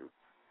on mute.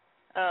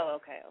 Oh,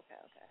 okay.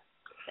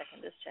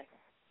 Just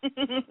checking.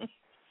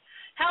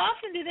 How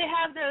often do they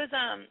have those?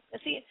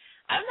 See,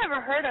 I've never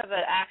heard of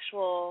an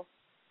actual,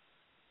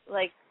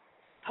 like,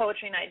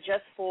 poetry night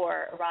just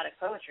for erotic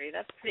poetry.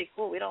 That's pretty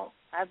cool.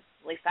 At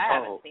least I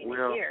haven't seen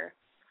it here.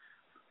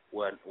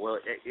 Well,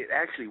 it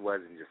actually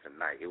wasn't just a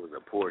night. It was a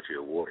poetry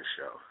award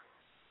show.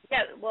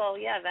 Yeah,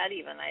 that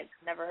even. I've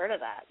never heard of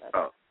that.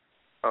 Well,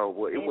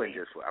 it wasn't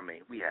just. I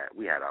mean, we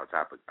had all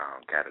type of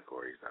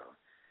categories though.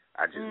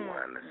 I just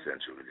won the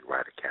essential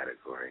erotic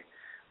category,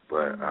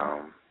 but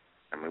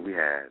I mean, we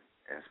had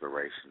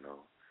inspirational,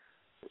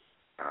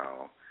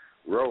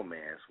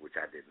 romance, which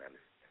I didn't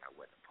understand. I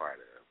wasn't a part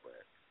of,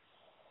 but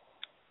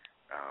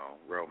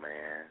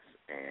romance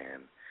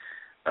and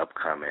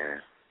upcoming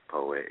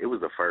poet. It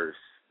was the first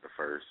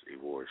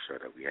award show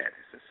that we had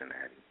in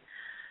Cincinnati.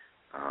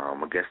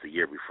 I guess the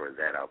year before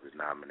that, I was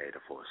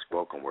nominated for a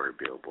spoken word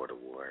Billboard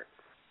Award.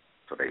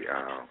 So they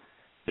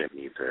sent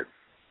me to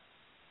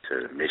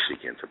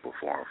Michigan to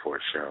perform for a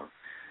show.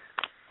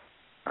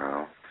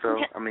 So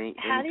I mean,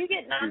 how do you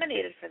get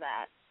nominated for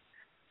that?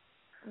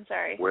 I'm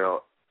sorry.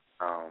 Well,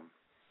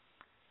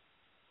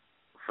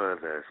 for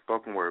the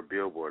spoken word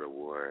Billboard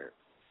Award,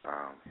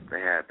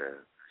 they had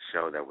the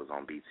show that was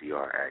on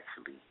BTR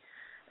actually,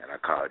 and I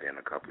called in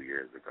a couple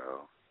years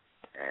ago,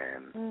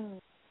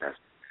 and that's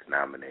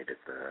nominated.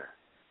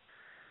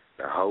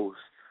 The host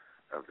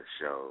of the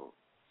show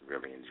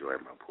really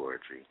enjoyed my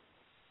poetry,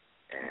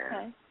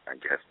 and I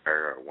guess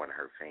her or one of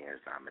her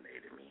fans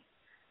nominated me.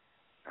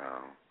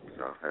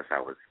 So that's how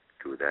I was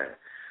through that.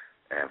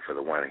 And for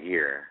the one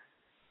here,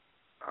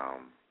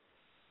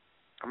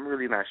 I'm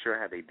really not sure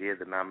how they did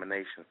the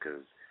nominations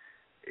because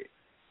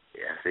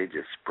they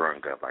just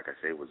sprung up. Like I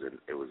said, it was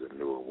a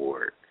new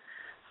award.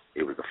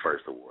 It was the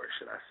first award,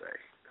 should I say,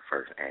 the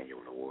first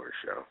annual award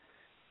show.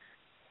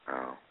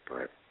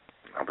 But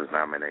I was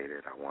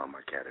nominated. I won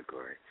my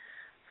category,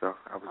 so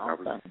I've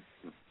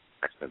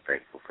been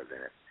thankful for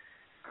that.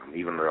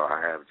 Even though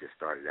I have just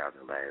started out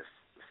in the last,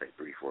 say,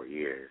 3-4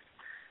 years,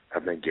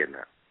 I've been getting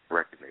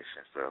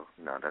recognition. So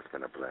that's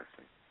been a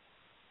blessing.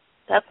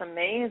 That's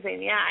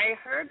amazing. Yeah, I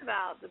heard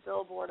about the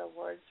Billboard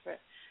Awards for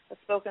the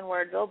Spoken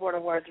Word Billboard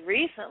Awards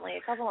recently,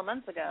 a couple of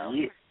months ago.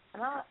 Yeah.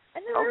 I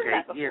never heard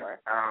that before.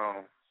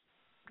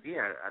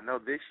 Yeah, I know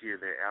this year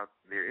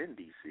they're in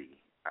D.C.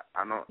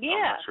 I'm not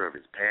sure if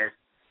it's passed.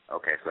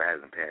 Okay, so it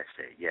hasn't passed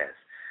yet. Yes.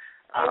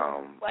 I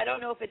don't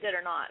know if it did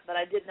or not, but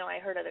I did know I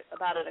heard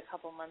about it a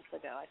couple months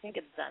ago. I think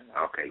it's done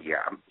though. Okay,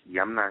 yeah.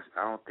 I'm not.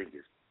 I don't think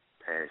it's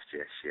passed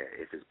just yet.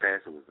 If it's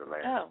passed, it was the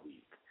last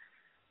week.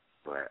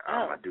 But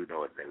I do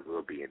know that they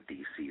will be in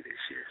D.C.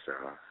 this year, so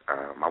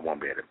I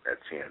won't be able to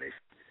attend it.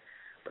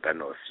 But I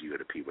know a few of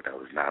the people that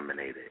was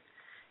nominated,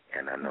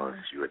 and I know a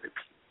few of the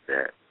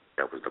people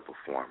that was the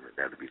performers.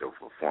 That'll be the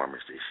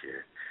performers this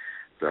year.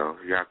 So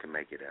y'all can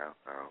make it out.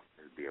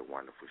 It'll be a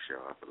wonderful show,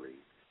 I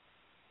believe.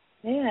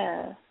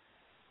 Yeah,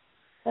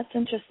 that's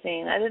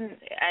interesting. I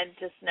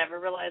just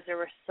never realized there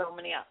were so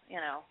many,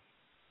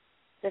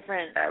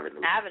 different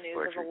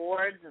avenues of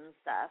awards and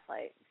stuff.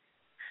 Like.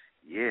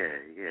 Yeah,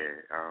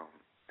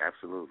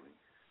 absolutely.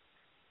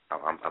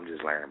 I'm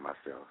just learning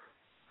myself.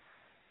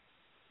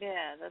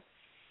 Yeah, that's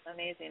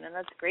amazing, and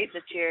that's great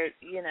that you're,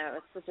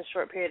 it's such a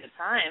short period of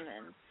time,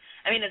 and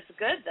I mean, it's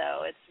good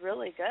though. It's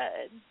really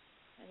good.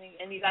 I mean,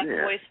 and you got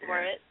the voice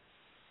for it.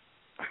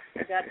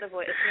 You got the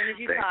voice. As soon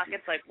as you talk,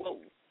 it's like whoa.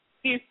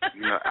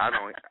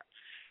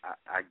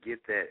 I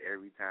get that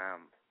every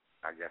time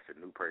I guess a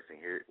new person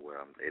hear it.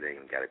 Well, it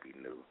ain't got to be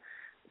new,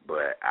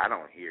 but I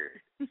don't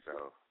hear it,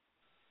 so.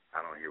 I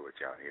don't hear what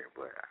y'all hear,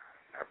 but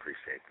I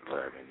appreciate the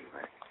love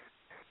anyway.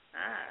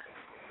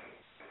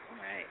 All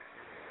right.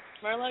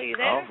 Merlo, you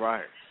there? All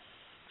right.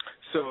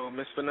 So,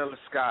 Miss Vanilla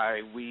Sky,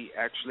 we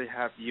actually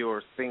have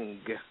your thing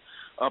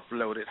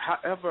uploaded.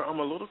 However, I'm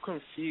a little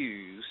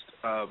confused.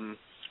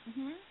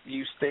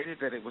 You stated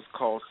that it was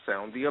called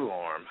Sound the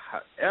Alarm.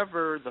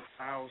 However, the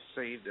file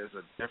saved as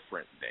a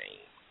different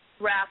name.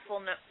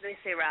 They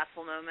say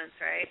Wrathful Moments,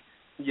 right?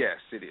 Yes,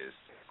 it is.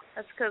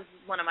 That's because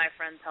one of my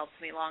friends helped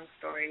me, long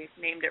story,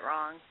 named it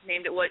wrong,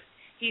 named it what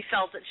he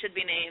felt it should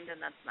be named,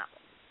 and that's not what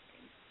it's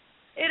named.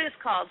 It is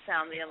called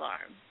Sound the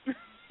Alarm.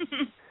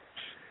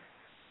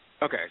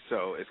 Okay,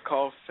 so it's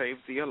called Save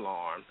the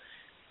Alarm,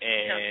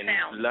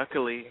 and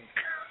luckily...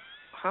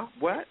 Huh?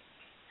 What?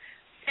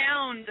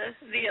 Sound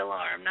the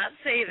alarm, not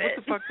save it.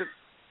 What the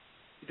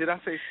fuck did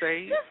I say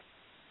save?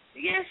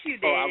 Yes, you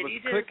did. Oh, I was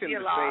clicking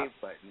the save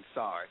button.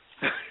 Sorry.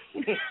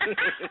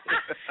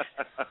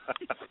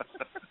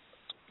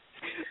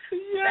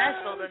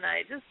 Special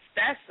tonight, just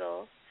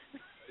special.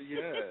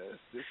 Yes,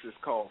 this is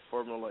called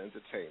Formula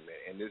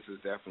Entertainment, and this is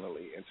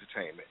definitely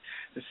entertainment.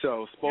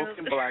 So,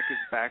 Spoken Black is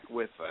back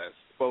with us.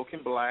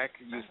 Spoken Black,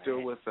 you're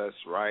still with us,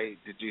 right?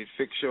 Did you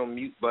fix your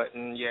mute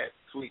button yet,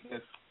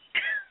 Sweetness?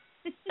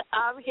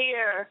 I'm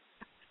here.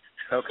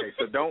 Okay,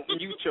 so don't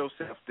mute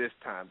yourself this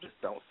time. Just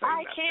don't say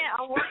I nothing. can't.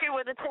 I'm working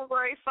with a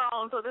temporary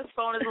phone, so this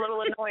phone is a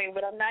little annoying,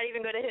 but I'm not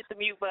even going to hit the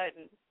mute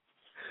button.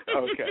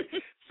 Okay.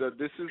 So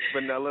this is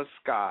Vanilla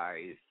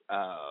Sky's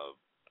Sound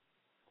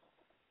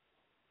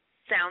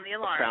the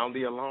Alarm. Sound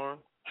the Alarm?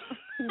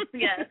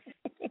 Yes.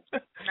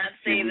 Not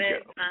Save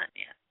It. Not,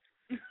 yeah.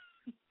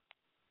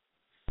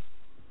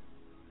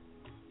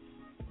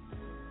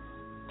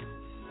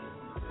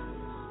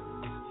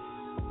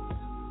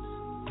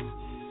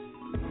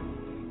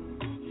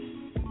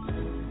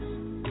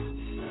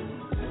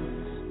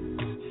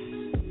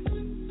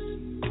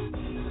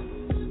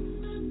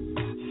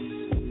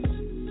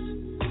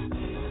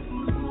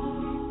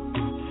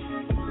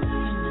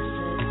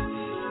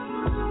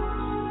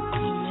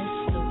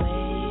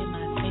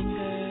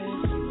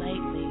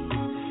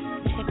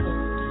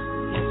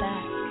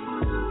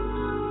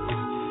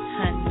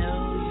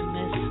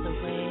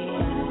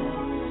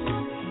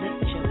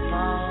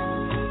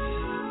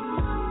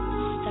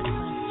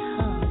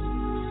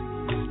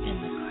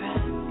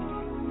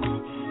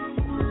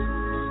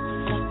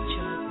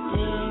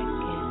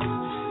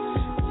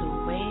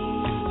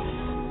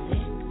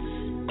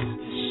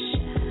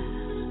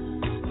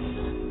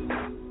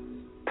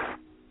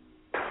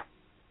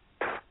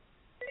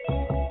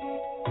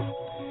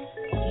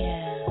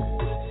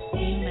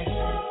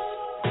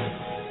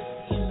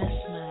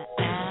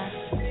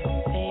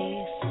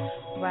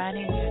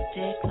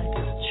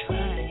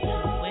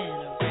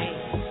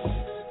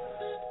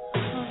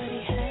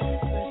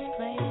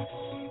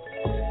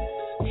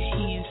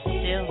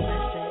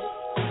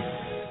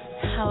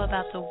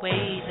 The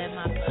way that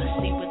my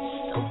pussy would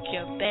soak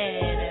your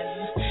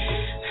bed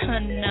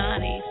and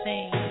naughty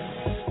things.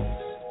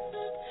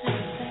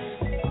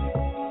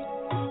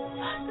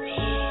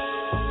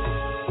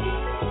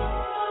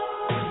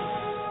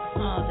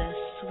 All this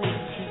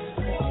sweet pink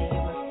pussy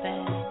you were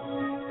fed.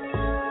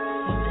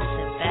 You miss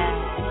it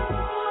bad.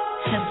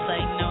 It's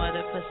like no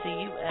other pussy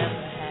you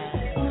ever had.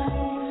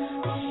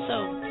 So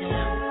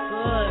damn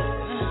good.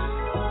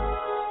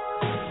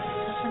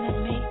 Doesn't it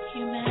make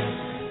you mad?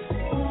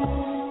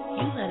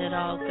 Let it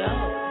all go.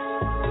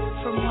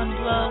 From one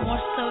blow,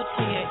 more so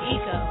to your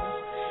ego.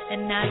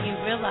 And now you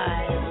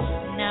realize,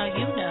 now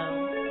you know.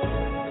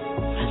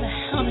 Where the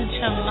hell did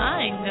your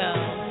mind go?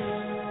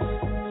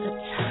 The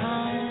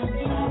times I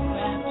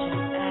grabbed your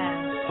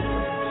ass,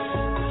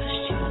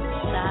 pushed you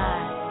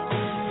inside,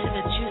 to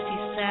the juicy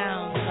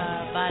sounds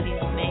our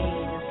bodies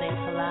made as they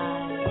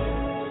collide.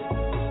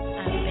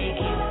 I beg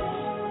you,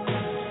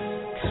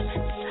 come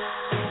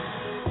inside.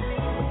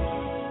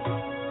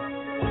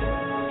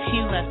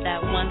 You left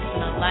that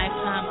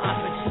once-in-a-lifetime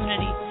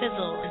opportunity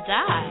fizzle and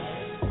die.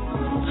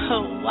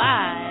 Oh,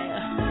 why?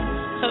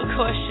 Of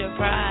course you're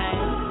pride.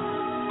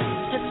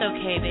 It's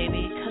okay,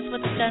 baby, 'cause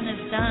what's done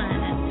is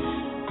done, and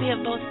we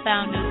have both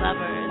found new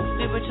lovers.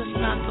 We were just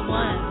not the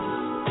ones.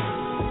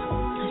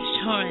 I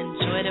sure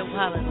enjoyed it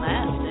while it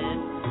lasted.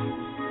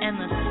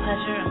 Endless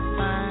pleasure and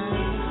fun.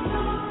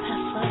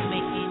 Past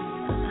lovemaking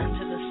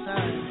under the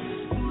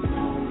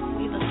sun.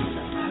 We looked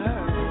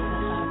superb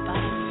as our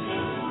bodies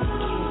became.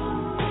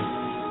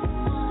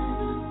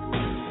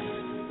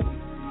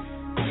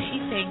 He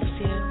thanks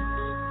you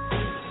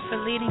for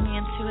leading me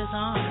into his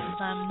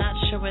arms. I'm not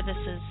sure where this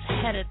is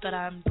headed, but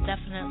I'm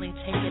definitely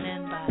taken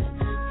in by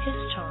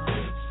his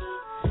charms.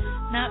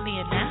 Not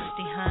being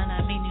nasty, hon,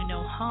 I mean you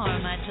no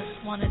harm. I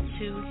just wanted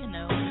to,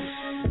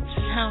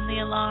 sound the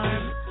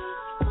alarm.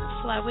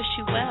 So I wish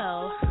you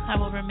well. I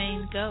will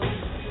remain ghost.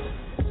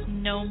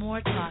 No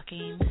more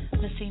talking.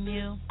 Missing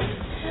you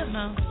at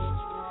most.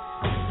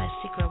 My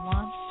secret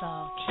wants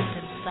I'll keep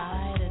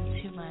inside,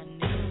 and to my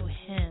new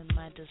him,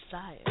 my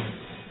desire,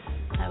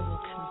 I will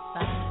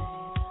confide.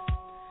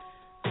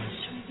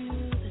 Show you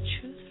the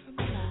truth from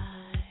a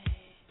lie.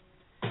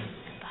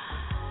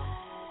 Goodbye.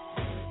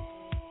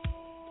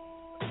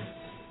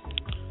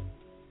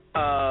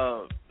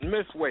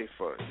 Miss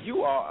Wafer,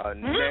 you are a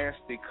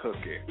nasty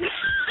cookie.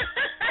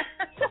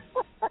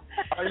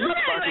 Are you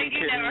fucking kidding me?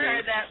 You never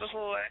heard that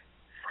before.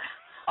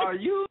 Are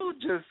you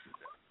just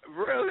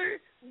really?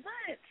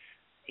 What?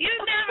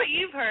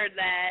 You've heard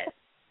that.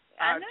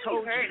 I know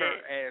told you heard her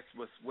it. ass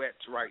was wet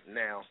right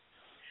now.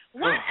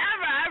 Whatever.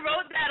 I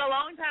wrote that a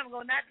long time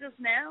ago, not just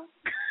now.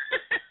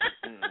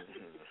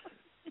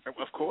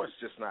 Of course,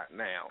 just not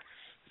now.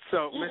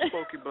 So, Miss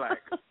Smokey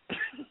Black,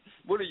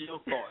 what are your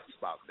thoughts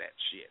about that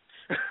shit?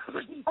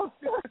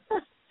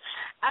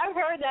 I've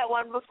heard that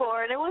one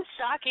before, and it was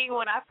shocking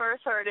when I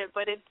first heard it,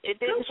 but it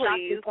didn't shock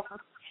me.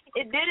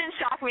 It didn't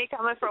shock me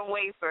coming from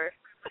Wafer.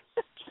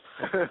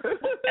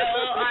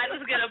 Oh, I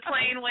just get a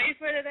plain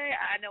wafer today?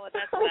 I know what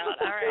that's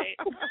about. All right.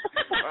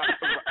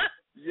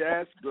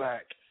 Yes,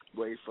 Black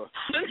Wafer.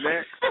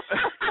 Next.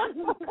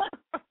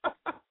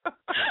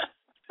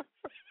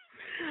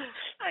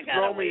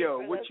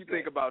 Romeo, what you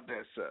think about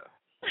that, sir?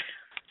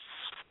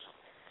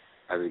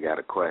 I just got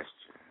a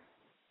question.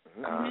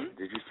 Mm-hmm.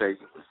 Did you say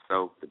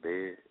soap the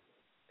bed?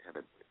 Had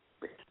a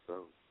bed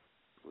soap?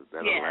 Was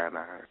that a line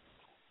I heard?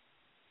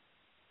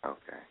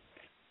 Okay.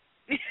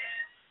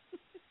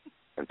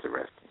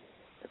 Interesting.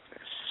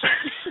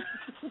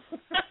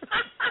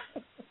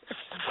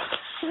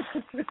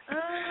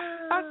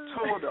 I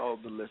told all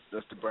the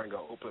listeners to bring an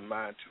open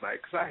mind tonight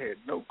because I had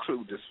no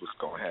clue this was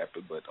going to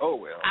happen, but oh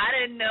well. I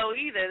didn't know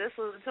either. This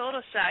was a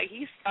total shock.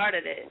 He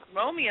started it.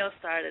 Romeo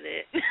started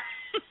it.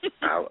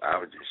 I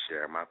would just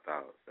share my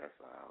thoughts.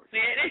 That's all I was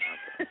sharing.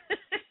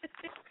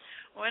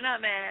 We're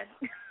not mad.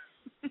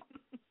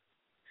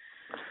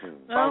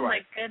 All my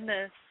right.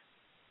 goodness.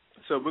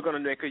 So we're going to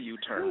make a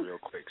U-turn real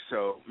quick.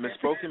 So, Miss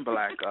Broken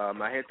Black,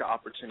 I had the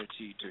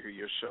opportunity to hear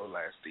your show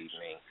last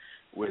evening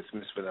with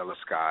Miss Vanilla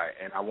Sky,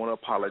 and I want to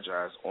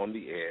apologize on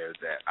the air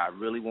that I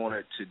really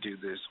wanted to do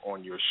this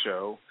on your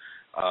show.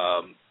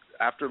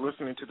 After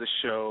listening to the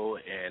show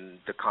and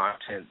the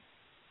content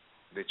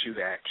that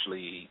you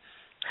actually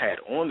had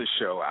on the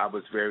show, I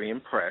was very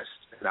impressed,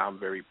 and I'm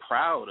very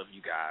proud of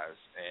you guys.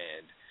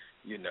 And,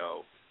 you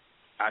know,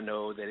 I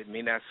know that it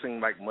may not seem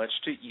like much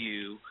to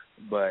you,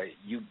 but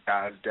you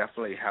guys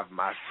definitely have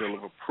my seal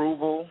of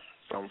approval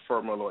from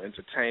Firmerlo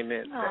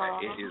Entertainment.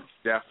 That it is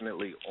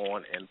definitely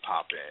on and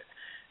popping.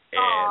 And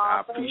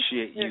I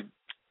appreciate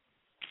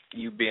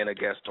you being a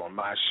guest on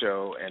my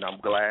show, and I'm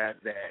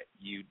glad that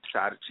you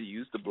decided to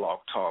use the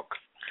Blog Talk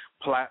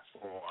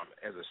platform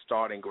as a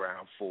starting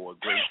ground for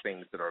great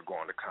things that are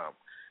going to come.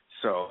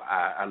 So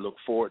I look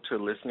forward to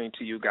listening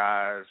to you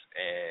guys,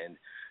 and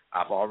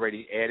I've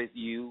already added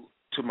you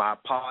to my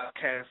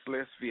podcast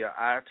list via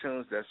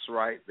iTunes. That's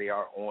right. They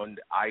are on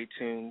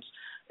iTunes.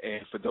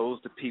 And for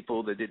the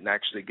people that didn't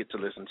actually get to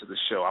listen to the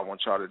show, I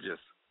want y'all to just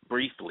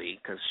briefly,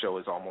 because the show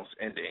is almost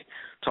ending,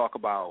 talk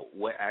about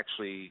what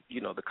actually,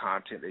 you know, the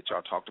content that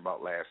y'all talked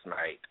about last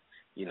night,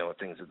 you know,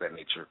 things of that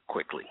nature.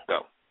 Quickly.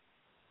 Go.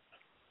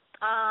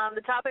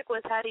 The topic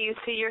was, how do you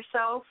see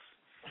yourself?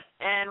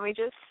 And we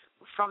just,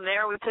 from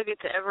there, we took it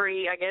to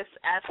every, I guess,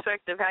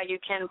 aspect of how you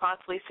can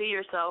possibly see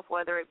yourself,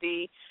 whether it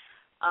be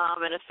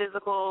in a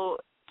physical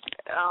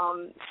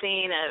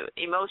scene,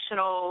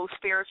 emotional,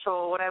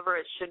 spiritual, whatever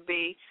it should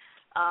be.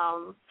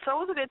 So it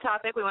was a good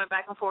topic. We went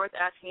back and forth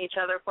asking each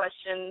other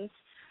questions.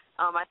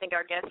 I think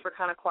our guests were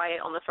kind of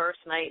quiet on the first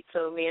night,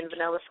 so me and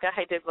Vanilla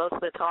Sky did most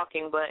of the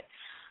talking, but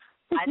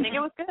I think it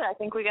was good. I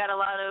think we got a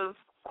lot of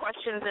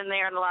questions in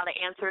there and a lot of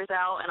answers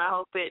out, and I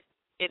hope it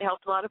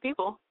helped a lot of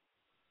people.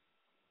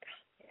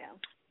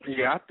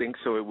 Yeah, I think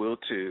so. It will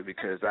too,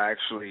 because I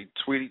actually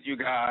tweeted you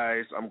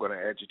guys. I'm going to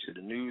add you to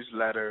the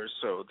newsletter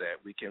so that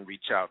we can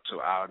reach out to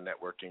our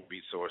networking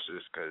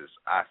resources, because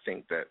I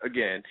think that,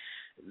 again,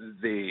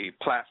 the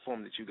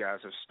platform that you guys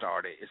have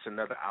started is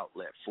another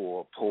outlet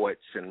for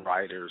poets and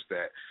writers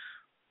that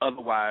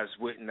otherwise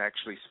wouldn't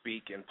actually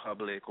speak in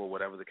public or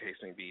whatever the case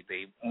may be.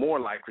 They more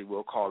likely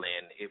will call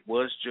in. It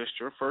was just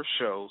your first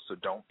show, so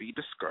don't be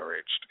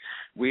discouraged.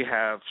 We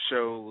have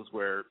shows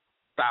where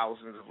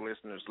thousands of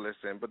listeners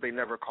listen, but they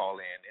never call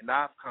in. And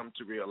I've come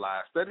to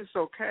realize that it's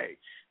okay,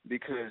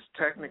 because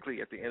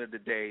technically at the end of the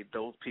day,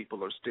 those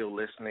people are still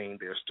listening.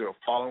 They're still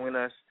following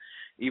us,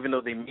 even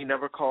though they may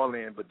never call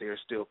in, but they're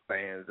still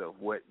fans of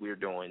what we're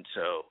doing.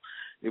 So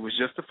it was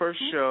just the first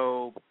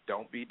show.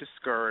 Don't be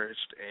discouraged.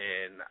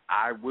 And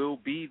I will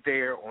be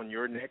there on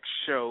your next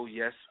show.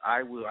 Yes,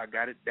 I will. I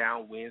got it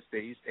down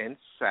Wednesdays and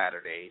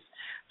Saturdays.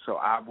 So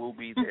I will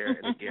be there.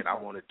 And, again, I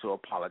wanted to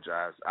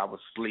apologize. I was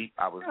asleep.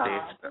 I was dead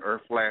to the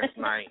earth last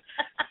night.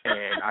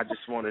 And I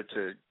just wanted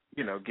to,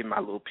 you know, give my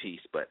little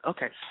piece. But,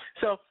 okay.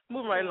 So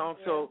moving right along.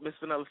 So, Miss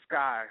Vanilla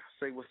Sky,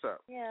 say what's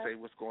up. Yeah. Say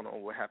what's going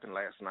on, what happened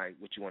last night,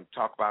 what you want to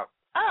talk about.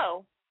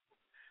 Oh,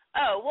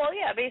 well,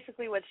 yeah,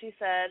 basically what she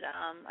said,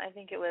 I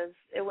think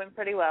it went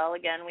pretty well.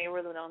 Again, we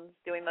were the ones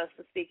doing most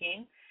of the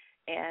speaking,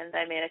 and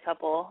I made a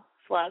couple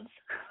flubs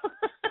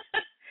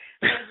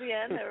at the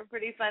end. They were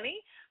pretty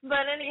funny.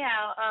 But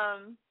anyhow,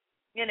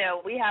 you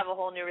know, we have a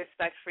whole new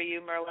respect for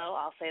you, Merlot.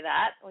 I'll say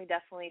that. We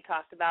definitely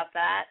talked about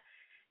that.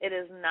 It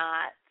is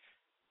not,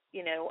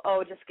 you know,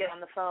 just get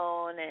on the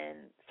phone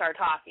and start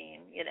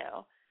talking, you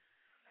know.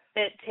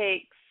 It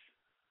takes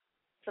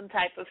some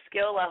type of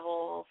skill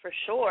level for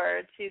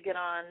sure to get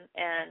on,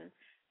 and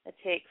it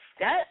takes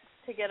guts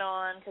to get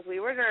on, because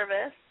we were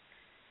nervous.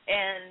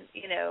 And,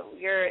 you know,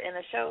 you're in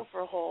a show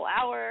for a whole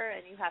hour,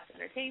 and you have to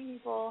entertain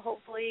people,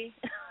 hopefully.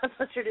 That's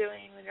what you're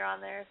doing when you're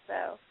on there.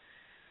 So,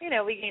 you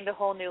know, we gained a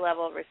whole new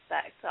level of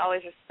respect. I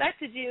always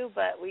respected you,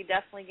 but we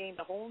definitely gained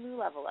a whole new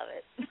level of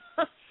it.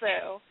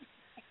 So,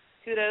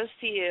 kudos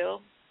to you.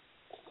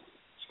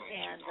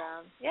 And,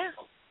 yeah,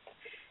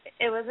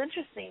 it was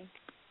interesting.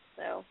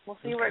 So we'll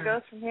see where it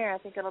goes from here. I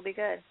think it'll be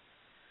good.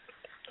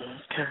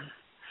 Okay.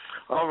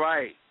 All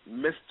right,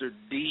 Mr.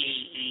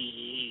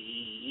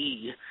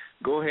 D,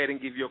 go ahead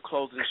and give your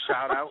closing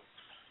shout-out.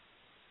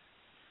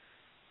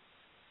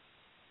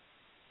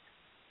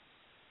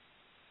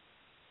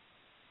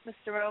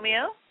 Mr.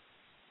 Romeo?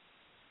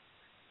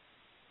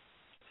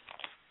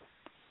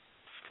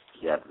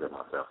 Yeah, I have to get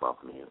myself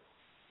off mute.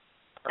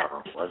 I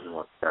just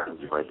want to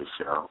enjoy the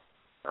show.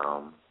 I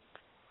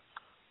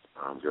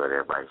enjoyed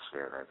everybody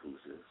sharing their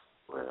pieces.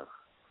 Well,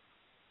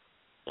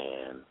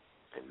 and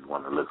if you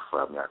want to look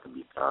for me, I can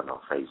be found on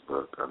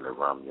Facebook under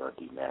Romeo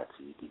D.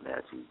 Natty. D.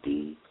 Natty,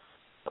 D,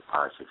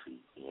 apostrophe,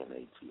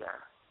 E-N-A-T-I.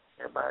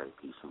 Everybody,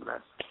 peace and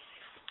blessings.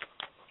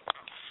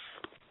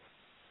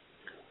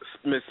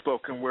 Miss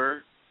Spoken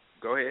Word,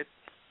 go ahead.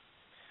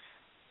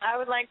 I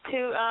would like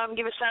to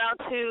give a shout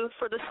out to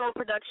For the Soul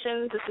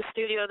Productions. It's a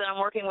studio that I'm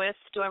working with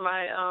doing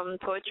my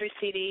poetry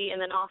CD,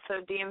 and then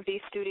also DMV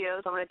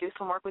Studios. I'm going to do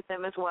some work with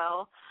them as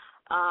well.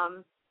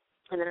 And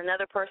then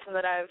another person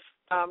that I've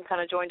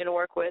kind of joined in to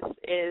work with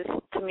is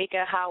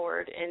Tamika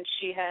Howard, and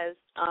she has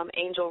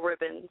Angel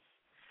Ribbons,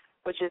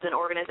 which is an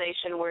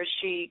organization where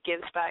she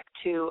gives back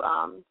to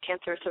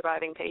cancer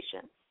surviving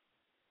patients.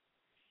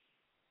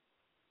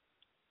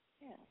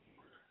 Yeah.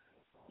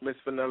 Miss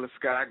Vanilla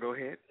Sky, go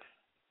ahead.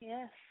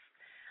 Yes.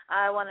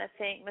 I want to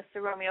thank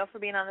Mr. Romeo for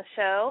being on the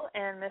show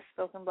and Miss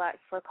Spoken Black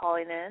for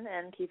calling in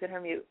and keeping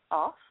her mute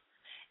off.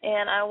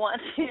 And I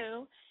want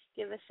to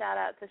give a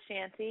shout-out to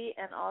Shanti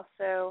and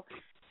also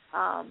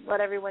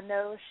let everyone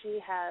know she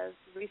has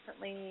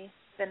recently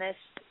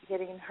finished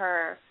getting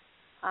her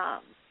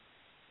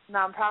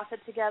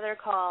nonprofit together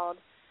called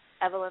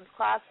Evelyn's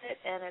Closet,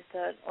 and it's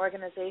an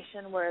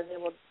organization where they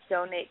will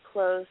donate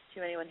clothes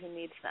to anyone who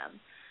needs them.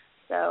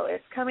 So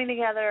it's coming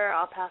together.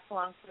 I'll pass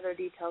along further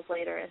details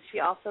later. And she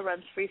also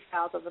runs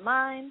Freestyles of the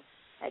Mind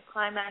at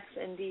Climax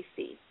in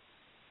D.C.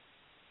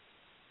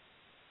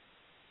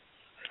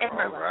 And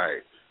All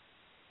right.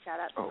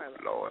 Shout out to Merlin.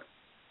 Oh, Lord.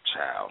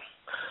 Child.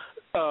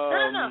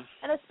 No.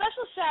 And a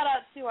special shout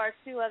out to our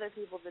two other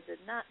people that did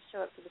not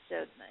show up to the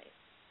show tonight.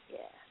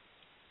 Yeah.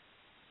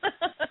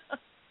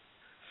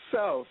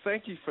 So,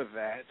 thank you for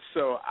that.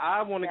 So,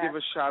 I want to give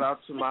a shout out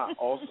to my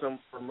awesome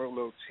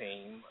Firmerlo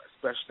team,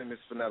 especially Miss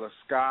Vanilla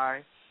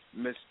Sky,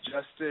 Miss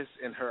Justice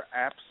in her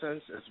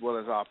absence, as well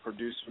as our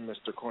producer,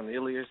 Mr.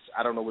 Cornelius.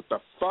 I don't know what the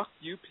fuck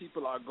you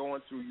people are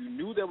going through. You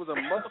knew there was a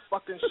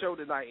motherfucking show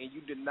tonight, and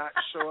you did not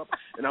show up,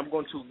 and I'm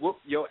going to whoop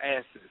your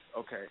asses.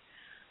 Okay.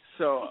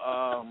 So,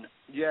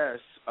 yes,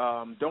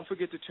 don't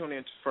forget to tune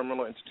in to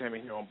Firmerlo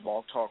Entertainment here on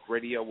Blog Talk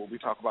Radio, where we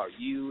talk about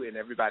you and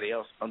everybody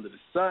else under the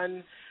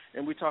sun,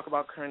 and we talk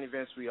about current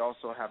events. We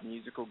also have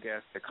musical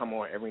guests that come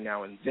on every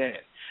now and then.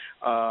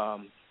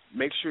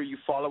 Make sure you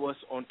follow us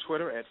on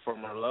Twitter at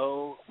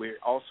Firmerlo. We're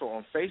also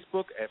on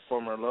Facebook at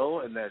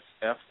Firmerlo, and that's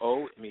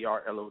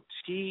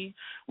Fomerlot.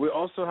 We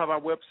also have our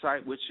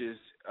website, which is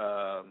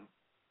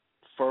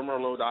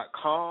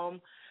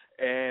Firmerlo.com.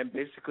 And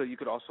basically, you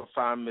could also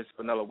find Miss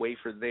Vanilla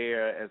Wafer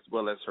there, as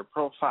well as her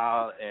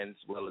profile, and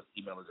as well as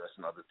email address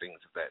and other things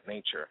of that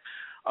nature.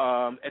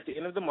 At the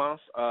end of the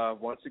month,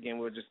 once again,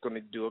 we're just going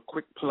to do a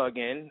quick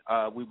plug-in.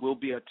 We will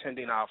be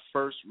attending our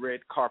first red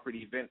carpet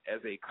event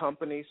as a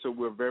company, so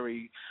we're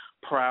very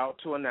proud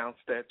to announce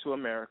that to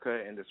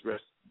America and the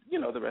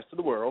rest of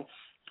the world.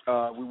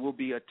 We will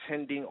be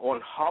attending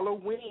on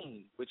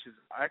Halloween, which is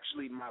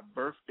actually my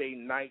birthday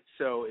night,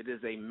 so it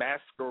is a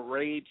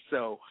masquerade.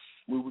 So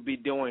we will be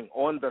doing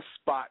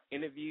on-the-spot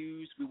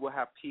interviews. We will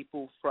have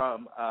people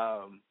from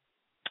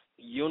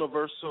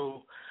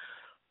Universal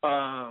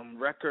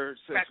Records,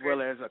 as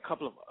well as a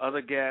couple of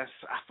other guests.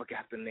 I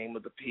forgot the name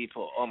of the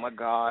people. Oh, my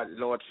God.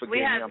 Lord, forgive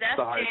me. I'm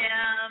sorry.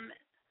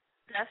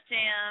 Def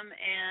Jam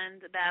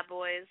and the Bad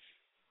Boys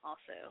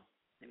also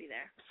to be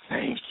there.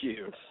 Thank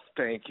you.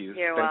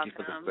 You're welcome.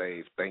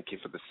 Thank you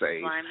for the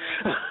save.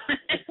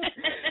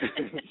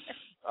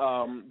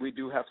 We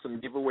do have some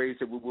giveaways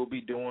that we will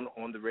be doing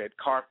on the red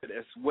carpet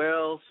as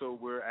well, so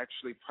we're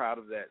actually proud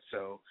of that.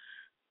 So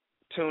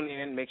tune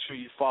in. Make sure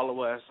you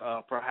follow us.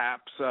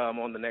 Perhaps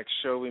on the next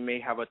show we may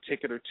have a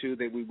ticket or two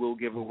that we will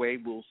give away.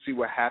 We'll see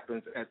what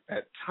happens at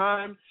that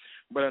time.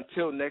 But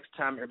until next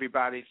time,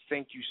 everybody,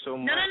 thank you so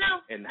much.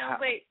 No,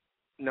 wait.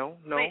 No.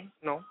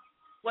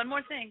 One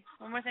more thing.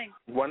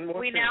 We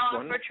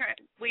now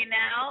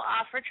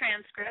offer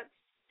transcripts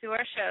to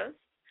our shows.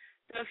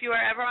 So if you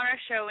are ever on our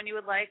show and you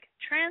would like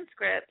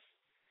transcripts,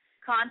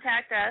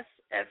 contact us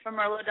at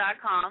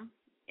Firmerlo.com,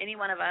 any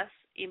one of us,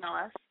 email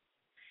us,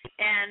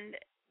 and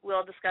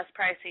we'll discuss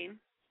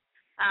pricing.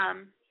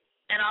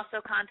 And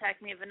also contact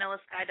me at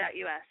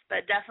vanillasky.us.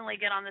 But definitely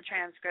get on the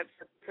transcripts.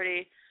 It's a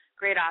pretty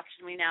great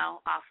option we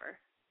now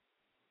offer.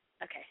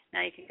 Okay,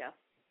 now you can go.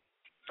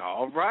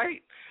 All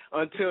right.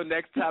 Until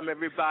next time,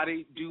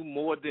 everybody, do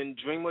more than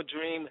dream a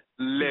dream,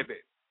 live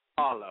it.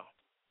 Allah.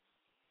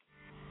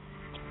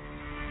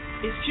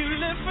 If you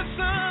live for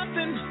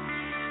something,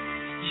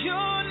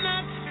 you're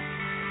not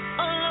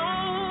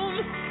alone,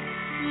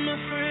 my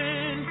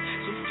friend.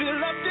 So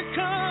fill up your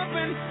cup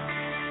and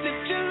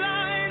lift your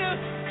lighter,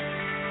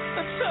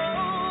 a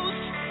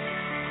toast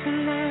to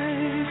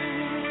life.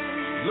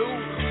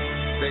 Luke,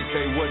 they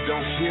say what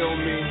don't kill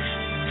me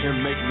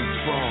can make me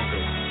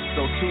stronger.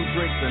 So 2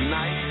 drinks a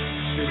night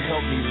should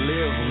help me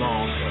live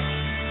longer.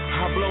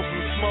 I blow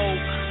some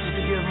smoke just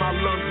to give my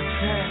lungs a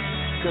chance.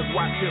 Cause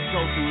why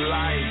tiptoe through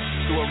life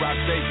to arrive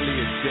safely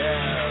at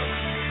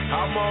death?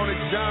 I'm on a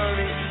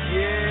journey,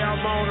 yeah,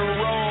 I'm on a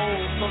road.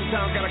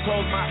 Sometimes gotta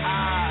close my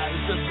eyes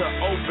just to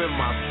open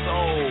my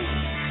soul.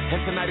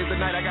 And tonight is the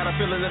night I got a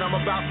feeling that I'm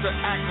about to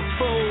act a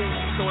fool.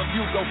 So if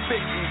you go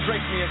fix me,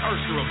 Drake me and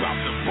Usher about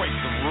to break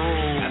the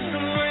rules. That's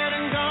the red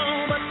and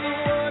gone, but the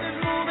world is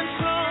moving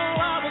slow.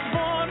 I was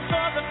born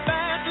for the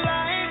fast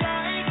life.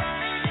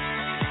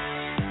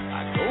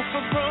 I go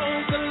for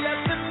broke, a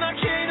lesson I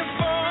can't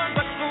afford.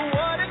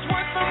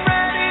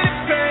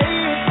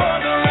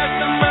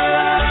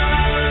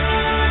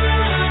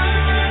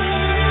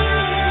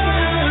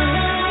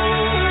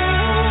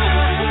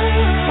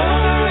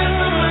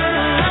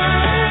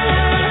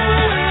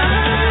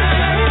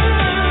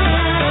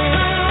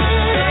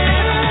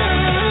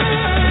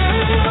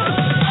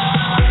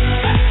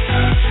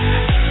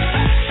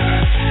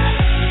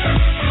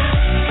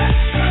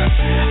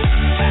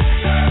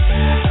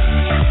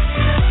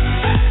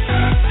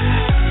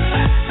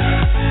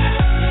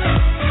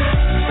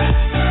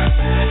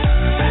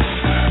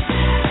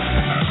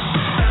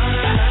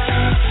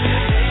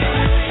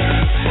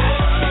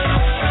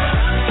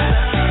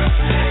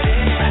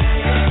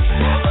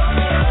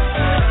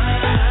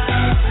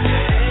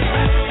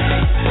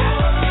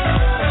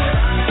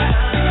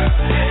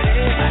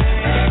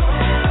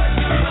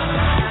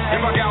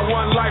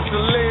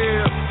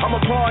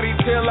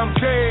 I'm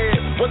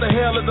dead. What the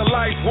hell is a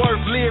life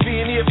worth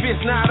living if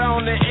it's not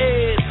on the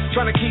edge?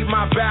 Trying to keep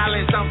my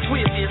balance, I'm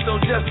twisted, so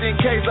just in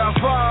case I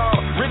fall.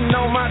 Written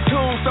on my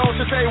tombstone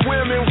to say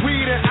women,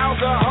 weed, and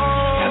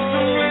alcohol. That's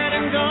the red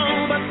and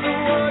gone, but the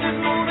world is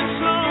moving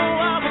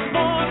slow. I was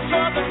born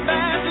for the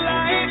fast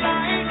life.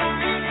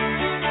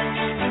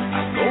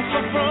 I go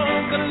for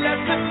broke, a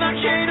lesson I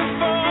can't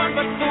afford,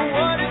 but for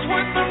what it's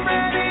worth, I'm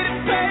ready to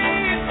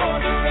pay for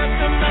the rest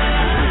of my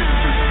life.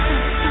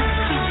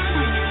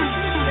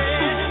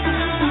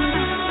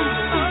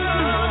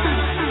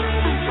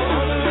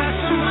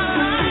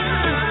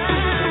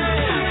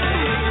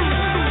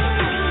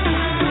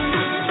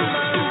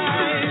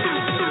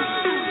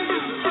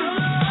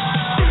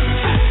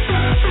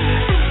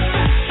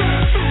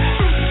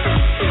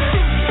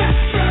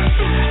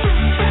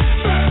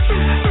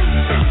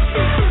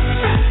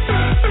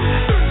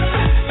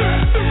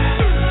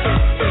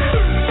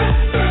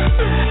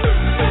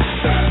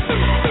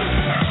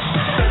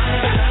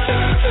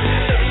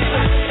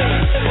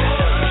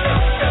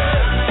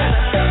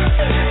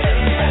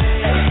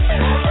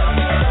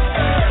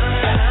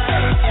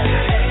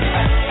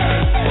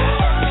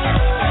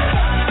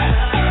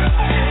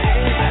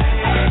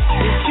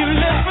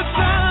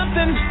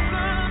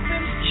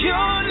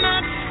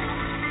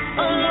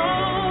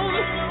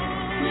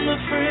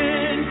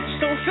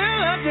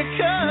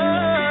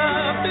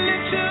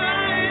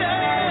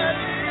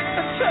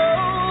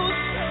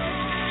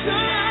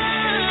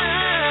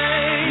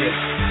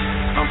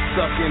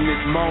 In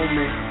this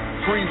moment,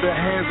 free the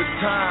hands of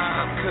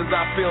time, cause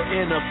I feel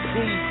inner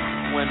peace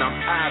when I'm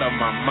out of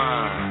my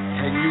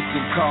mind. And you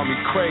can call me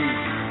crazy,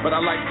 but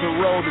I like to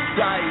roll the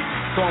dice,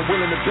 so I'm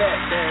willing to bet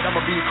that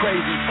I'ma be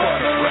crazy for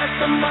the rest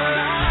of my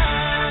life.